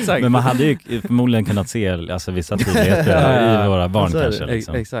 Nej, exakt. Men man hade ju förmodligen kunnat se alltså vissa tydligheter i våra barn kanske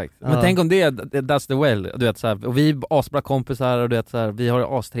liksom. Exakt. Men tänk om that's the way, du vet så här, och vi är asbra kompisar och du vet så här, vi har det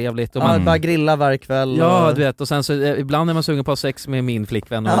astrevligt och man bara grilla varje kväll. Ja, du vet, och sen så ibland är man sugen på sex med min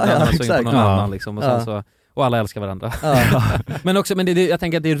flickvän och ibland är man sugen på någon annan liksom, och sen så, och alla älskar varandra. Men jag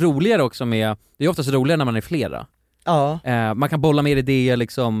tänker att det är roligare också med, det är oftast roligare när man är flera. Man kan bolla mer idéer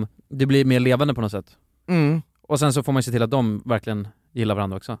liksom, det blir mer levande på något sätt. Och sen så får man se till att de verkligen gillar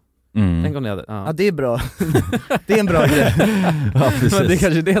varandra också. Tänk om det hade, ja det är bra. Det är en bra grej. Men det är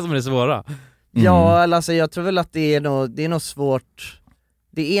kanske det som är det svåra. Ja, alltså jag tror väl att det är nog svårt.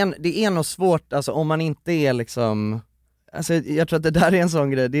 Det är nog svårt, alltså om man inte är liksom, alltså jag tror att det där är en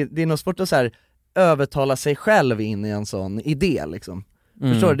sån grej, det är nog svårt att så här övertala sig själv in i en sån idé liksom.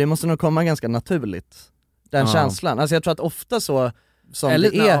 Förstår du? Det måste nog komma ganska naturligt, den känslan. Alltså jag tror att ofta så som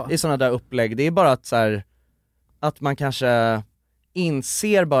det är i såna där upplägg, det är bara att så här, att man kanske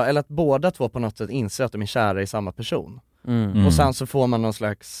inser bara, eller att båda två på något sätt inser att de är kära i samma person. Och sen så får man någon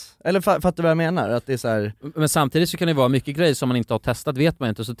slags, eller fattar du vad jag menar? Att det är så här. Men samtidigt så kan det vara mycket grejer som man inte har testat, vet man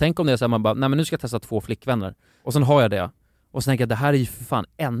inte. Så tänk om det är så här, man bara, nej men nu ska jag testa 2 flickvänner. Och sen har jag det. Och sen tänker jag, det här är ju för fan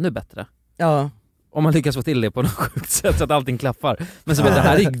ännu bättre. Ja. Om man lyckas få till det på något sjukt sätt så att allting klaffar. Men så vet det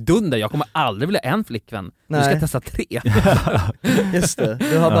här är dunder, jag kommer aldrig vilja en flickvän. Nu ska jag testa 3. Just det,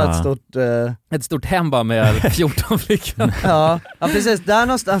 du har bara ett stort hem bara med 14 flickvänner. Ja, precis, där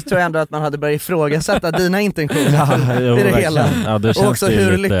någonstans tror jag ändå att man hade börjat ifrågasätta dina intentioner i det hela. Och också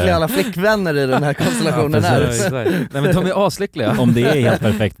hur lyckliga alla flickvänner i den här konstellationen är. Nej men de är aslyckliga. Om det är helt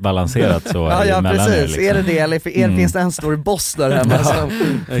perfekt balanserat så är ja, mellan precis, liksom. är det eller finns det en stor boss där hemma som...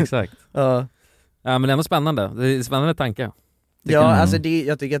 Exakt. Ja men det är ändå spännande, det är en spännande tanke. Ja, alltså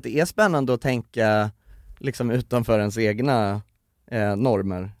jag tycker att det är spännande att tänka liksom utanför ens egna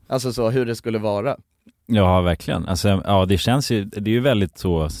normer. Alltså så hur det skulle vara. Ja, verkligen. Alltså, ja, det känns ju, det är ju väldigt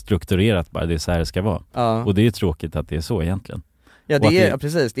så strukturerat bara, det är så här det ska vara. Ja. Och det är ju tråkigt att det är så egentligen. Ja,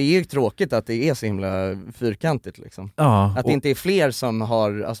 precis. Det är ju tråkigt att det är så himla fyrkantigt liksom. Ja, att det inte är fler som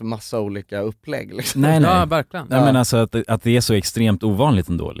har alltså, massa olika upplägg liksom. Nej. Ja, verkligen. Nej, men alltså att det är så extremt ovanligt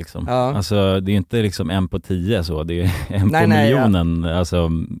ändå liksom. Ja. Alltså det är ju inte liksom 1 på 10 så, det är 1 på miljonen, alltså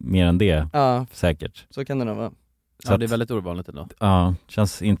mer än det, säkert. Så kan det nog vara. Så det är väldigt ovanligt ändå. Ja,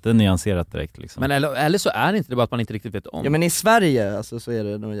 känns inte nyanserat direkt liksom. Men eller så är det inte det, bara att man inte riktigt vet om. Ja, men i Sverige alltså, så är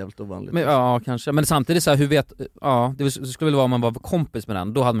det nog jävligt ovanligt. Men, ja, kanske. Men samtidigt så här, hur vet... Ja, det skulle väl vara om man var kompis med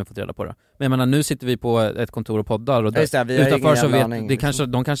den, då hade man fått reda på det. Men jag menar, nu sitter vi på ett kontor och poddar och utanför så vet aning, det kanske,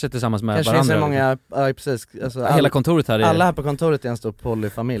 de kanske är tillsammans med kanske varandra. Kanske finns det många, ja precis. Alltså, hela kontoret här är... Alla här på kontoret är en stor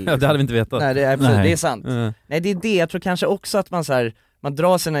polyfamilj. Ja, det hade vi inte vetat. Nej, det är sant. Nej, det är det. Jag tror kanske också att man så här, man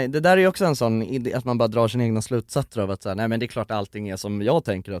drar sina, det där är ju också en sån idé, att man bara drar sina egna slutsatser av att säga, nej men det är klart allting är som jag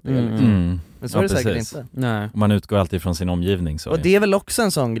tänker att det är liksom. Men så är det säkert inte. Nej. Man utgår alltid från sin omgivning så. Och det är väl också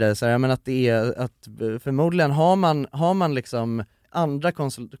en sån grej så här, men att det är att förmodligen har man liksom andra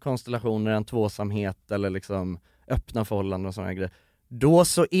konstellationer än tvåsamhet eller liksom öppna förhållanden och såna grejer. Då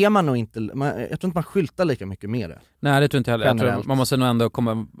så är man nog inte, jag tror inte man skyltar lika mycket med det. Nej, det tror inte jag heller. Jag tror man måste nog ändå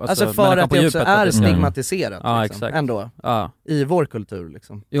komma... Alltså för att det också är stigmatiserat ja, liksom, exakt. ändå. Ja. I vår kultur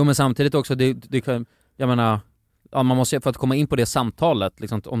liksom. Jo, men samtidigt också, jag menar, ja, man måste, för att komma in på det samtalet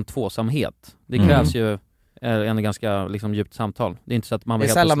liksom, om tvåsamhet, det krävs ju en ganska liksom, djupt samtal. Det är inte så att man... Det är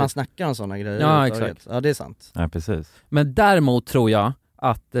sällan man snackar om sådana grejer. Ja, exakt. Ja, det är sant. Ja, precis. Men däremot tror jag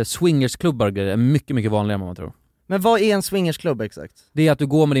att swingersklubbar och grejer är mycket, mycket vanligare än vad man tror. Men vad är en swingersklubb exakt? Det är att du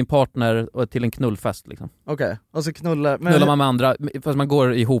går med din partner till en knullfest liksom. Okej, och så knullar man med andra, fast man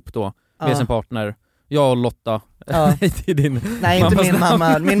går ihop då med sin partner. Jag och Lotta. Ja. Nej, inte min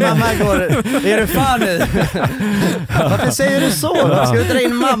mamma. Min mamma går... Är du fan i? Varför säger du så? Ska du dra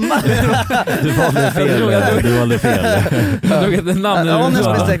in mamma? Du valde fel. Jag drog ett namn.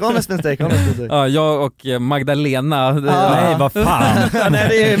 Honest mistake. Ja, jag och Magdalena. Nej, vad fan. Nej,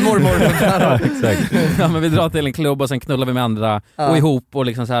 det är mormor. Exakt. Ja, men vi drar till en klubb och sen knullar vi med andra och ihop och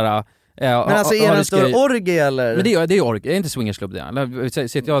liksom så här. Men alltså är det en stor orgie eller? Men det är orgie, det är inte swingersklubb det. Eller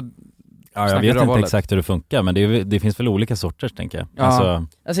sitter jag... Ja, jag vet inte exakt hur det funkar, men det finns väl olika sorters, tänker jag. Ja.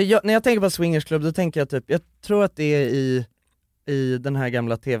 Alltså när jag tänker på swingersklubb, då tänker jag typ, jag tror att det är i den här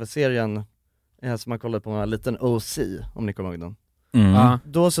gamla tv-serien som man kollat på, en liten OC, om ni kommer ihåg den.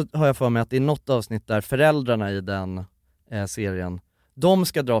 Då så har jag för mig att det är något avsnitt där föräldrarna i den serien, de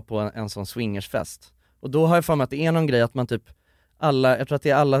ska dra på en sån swingersfest. Och då har jag för mig att det är någon grej att man typ jag tror att det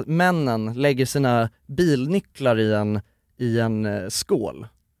är alla männen lägger sina bilnycklar i en skål.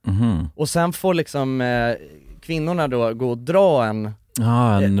 Och sen får liksom kvinnorna då gå och dra en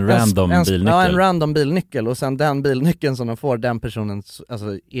random bilnyckel. Ja, en random bilnyckel, och sen den bilnyckeln som de får, den personen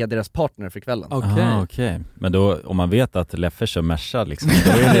alltså, är deras partner för kvällen. Okej. Men då, om man vet att Leffe kör Merca liksom,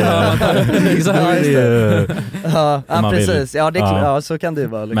 då är det ja, precis. Ja, det är ja, så kan det ju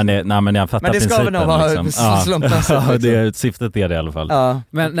vara liksom. Men jag fattar principen. Men det ska väl nog vara slumpmässigt. Ja, syftet är det i alla fall. Ja,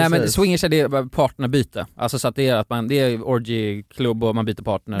 men swingers är det partnerbyte. Alltså så att det är att det är orgy-klubb och man byter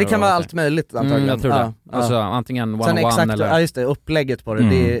partner. Det kan vara allt möjligt antagligen. Jag tror det. Alltså antingen one-on-one eller... Ja, just det, upplägget på det,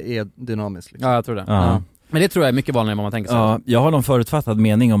 det är dynamiskt liksom. Ja, jag tror det. Ja. Men det tror jag är mycket vanligare än vad man tänker sig. Ja, jag har någon förutfattad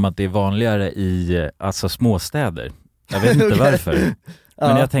mening om att det är vanligare i alltså småstäder. Jag vet inte varför.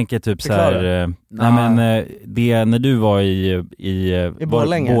 Men jag tänker typ så här, det när du var i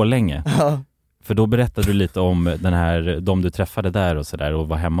Borlänge. För då berättade du lite om de du träffade där och sådär, och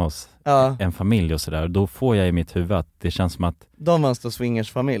var hemma hos en familj och sådär. Då får jag i mitt huvud att det känns som att de var en stor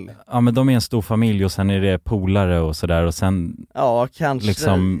swingersfamilj. Ja, men de är en stor familj och sen är det polare och sådär, och sen... Ja, kanske.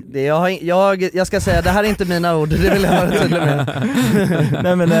 Liksom... Jag ska säga, det här är inte mina ord, det vill jag vara tydlig med.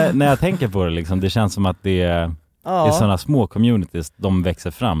 Nej, men när jag tänker på det liksom, det känns som att det är sådana små communities, de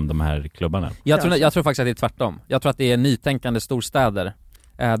växer fram, de här klubbarna. Jag tror faktiskt att det är tvärtom. Jag tror att det är nytänkande storstäder.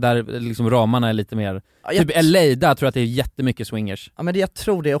 Där liksom ramarna är lite mer typ LA, där tror jag att det är jättemycket swingers. Ja, men jag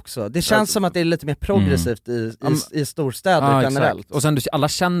tror det också. Det känns som att det är lite mer progressivt i storstäder generellt. Exakt. Och sen alla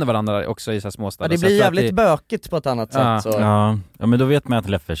känner varandra också i så här småstäder. Ja, det blir jävligt bökigt på ett annat sätt. Så. Ja, men då vet man att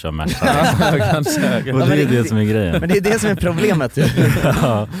Leffe kör Merca. Och det är det som är grejen. Men det är det som är problemet.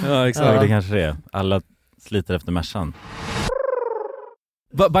 Ja, exakt. Det kanske det är. Alla sliter efter Mercan.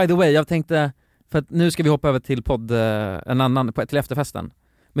 By the way, jag tänkte, för att nu ska vi hoppa över till till efterfesten.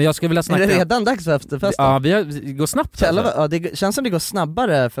 Men jag skulle vilja snacka... Är det redan dags för efterfesten? Ja, det går snabbt. Ja, det känns som det går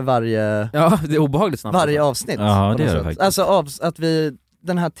snabbare för varje... Ja, det är obehagligt snabbt. Varje avsnitt. Ja, det är det faktiskt. Alltså att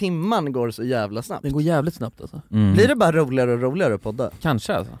den här timman går så jävla snabbt. Den går jävligt snabbt alltså. Blir det bara roligare och roligare att podda?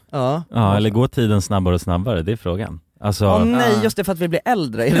 Kanske alltså. Ja, eller går tiden snabbare och snabbare? Det är frågan. Alltså, nej, just det, för att vi blir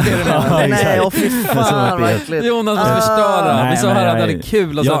äldre. Är det det du menar? Nej, fy fan vad äckligt. Jonas måste förstöra. Vi sa här att det är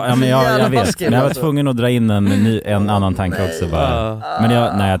kul och så. Ja, men jag vet. Men jag var tvungen att dra in en annan tanke också bara. Men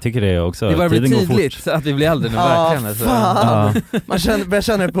jag tycker det är också. Det var tydligt att vi blir äldre nu, verkligen. Fan. Man börjar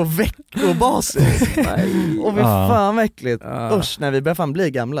känna det på veckobasis. Och vi fan vad äckligt. Usch, när vi börjar fan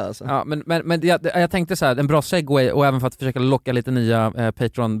bli gamla alltså. Ja, men jag tänkte så här, en bra segway, och även för att försöka locka lite nya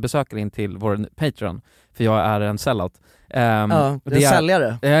Patreon-besökare in till vår Patreon, för jag är en sellout. Du är en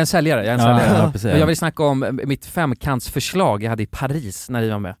säljare. Jag är en säljare. Ja, jag vill snacka om mitt femkantsförslag jag hade i Paris när vi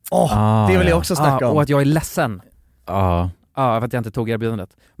var med. Det vill jag också snacka om. Och att jag är ledsen. Ja, för att jag inte tog erbjudandet.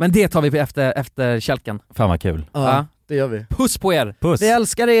 Men det tar vi efter kälken. Fan vad kul. Ja, det gör vi. Puss på er. Puss. Vi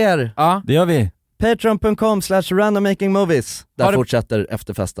älskar er. Ja, det gör vi. Patreon.com/randommakingmovies. Där fortsätter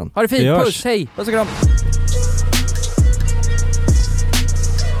efterfesten. Ha det fint, puss, hej. Puss och kram.